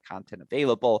 All of that content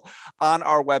available on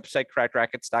our website,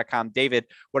 crackrackets.com. David,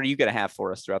 what are you going to have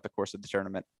for us throughout the course of the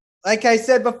tournament? Like I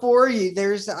said before,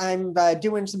 I'm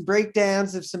doing some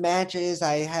breakdowns of some matches.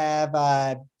 I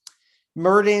have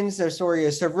Mertens, Osorio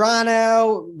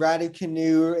Serrano,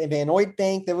 Raducanu, and Van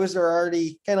Ooitbank. Those are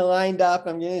already kind of lined up.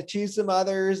 I'm going to choose some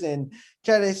others and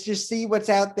try to just see what's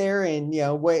out there, and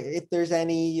what if there's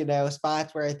any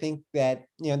spots where I think that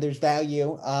there's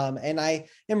value. And I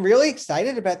am really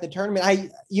excited about the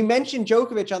tournament. You mentioned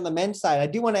Djokovic on the men's side. I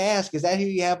do want to ask, is that who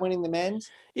you have winning the men's?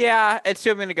 Yeah, it's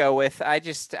who I'm going to go with.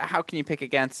 How can you pick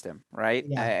against him, right?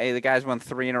 Yeah. The guy's won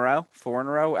 3 in a row, 4 in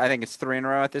a row. I think it's 3 in a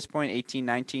row at this point, 18,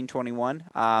 19, 21.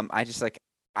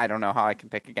 I don't know how I can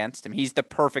pick against him. He's the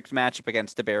perfect matchup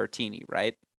against the Berrettini,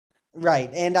 right? Right.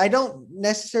 And I don't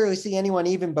necessarily see anyone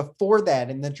even before that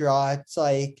in the draw. It's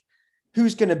like,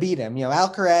 who's going to beat him?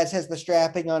 Alcaraz has the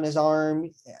strapping on his arm,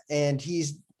 and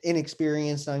he's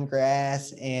inexperienced on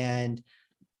grass. And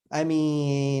I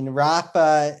mean,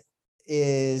 Rafa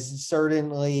is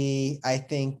certainly, I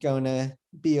think, going to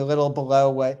be a little below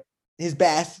what his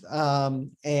best.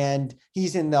 And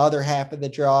he's in the other half of the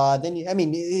draw. Then,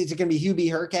 is it going to be Hubie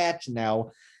Hurkacz?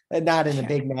 No, not in a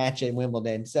big match at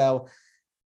Wimbledon. So,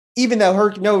 even though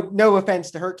no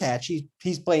offense to Hurkacz,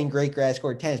 he's playing great grass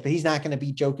court tennis, but he's not going to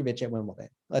beat Djokovic at Wimbledon.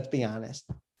 Let's be honest.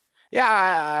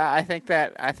 Yeah, I think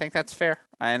that's fair.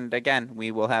 And again,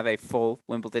 we will have a full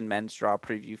Wimbledon men's draw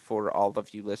preview for all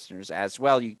of you listeners as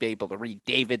well. You'll be able to read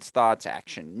David's thoughts,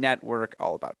 Action Network,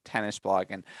 all about Tennis Blog,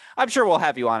 and I'm sure we'll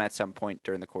have you on at some point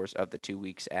during the course of the 2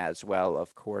 weeks as well,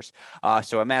 of course.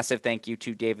 So a massive thank you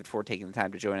to David for taking the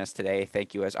time to join us today.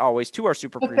 Thank you, as always, to our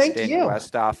super producer, Daniel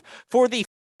Westoff, for the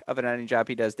of an editing job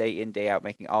he does day in, day out,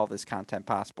 making all this content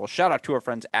possible. Shout out to our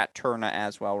friends at Tourna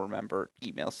as well. Remember,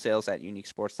 email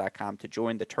sales@uniquesports.com to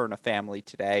join the Tourna family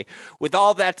today. With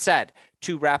all that said,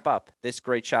 to wrap up this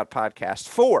Great Shot podcast,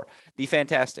 for the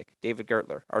fantastic David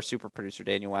Gertler, our super producer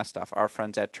Daniel Westoff, our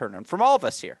friends at Tourna, and from all of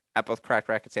us here at both Cracked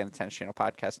Racquets and the Tennis Channel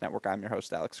Podcast Network, I'm your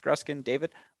host, Alex Gruskin.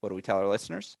 David, what do we tell our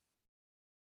listeners?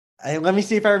 Let me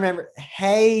see if I remember.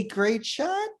 Hey, great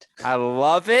shot. I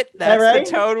love it. That's right?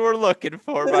 The tone we're looking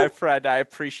for, my friend. I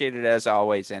appreciate it as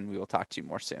always, and we will talk to you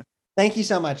more soon. Thank you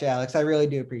so much, Alex. I really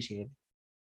do appreciate it.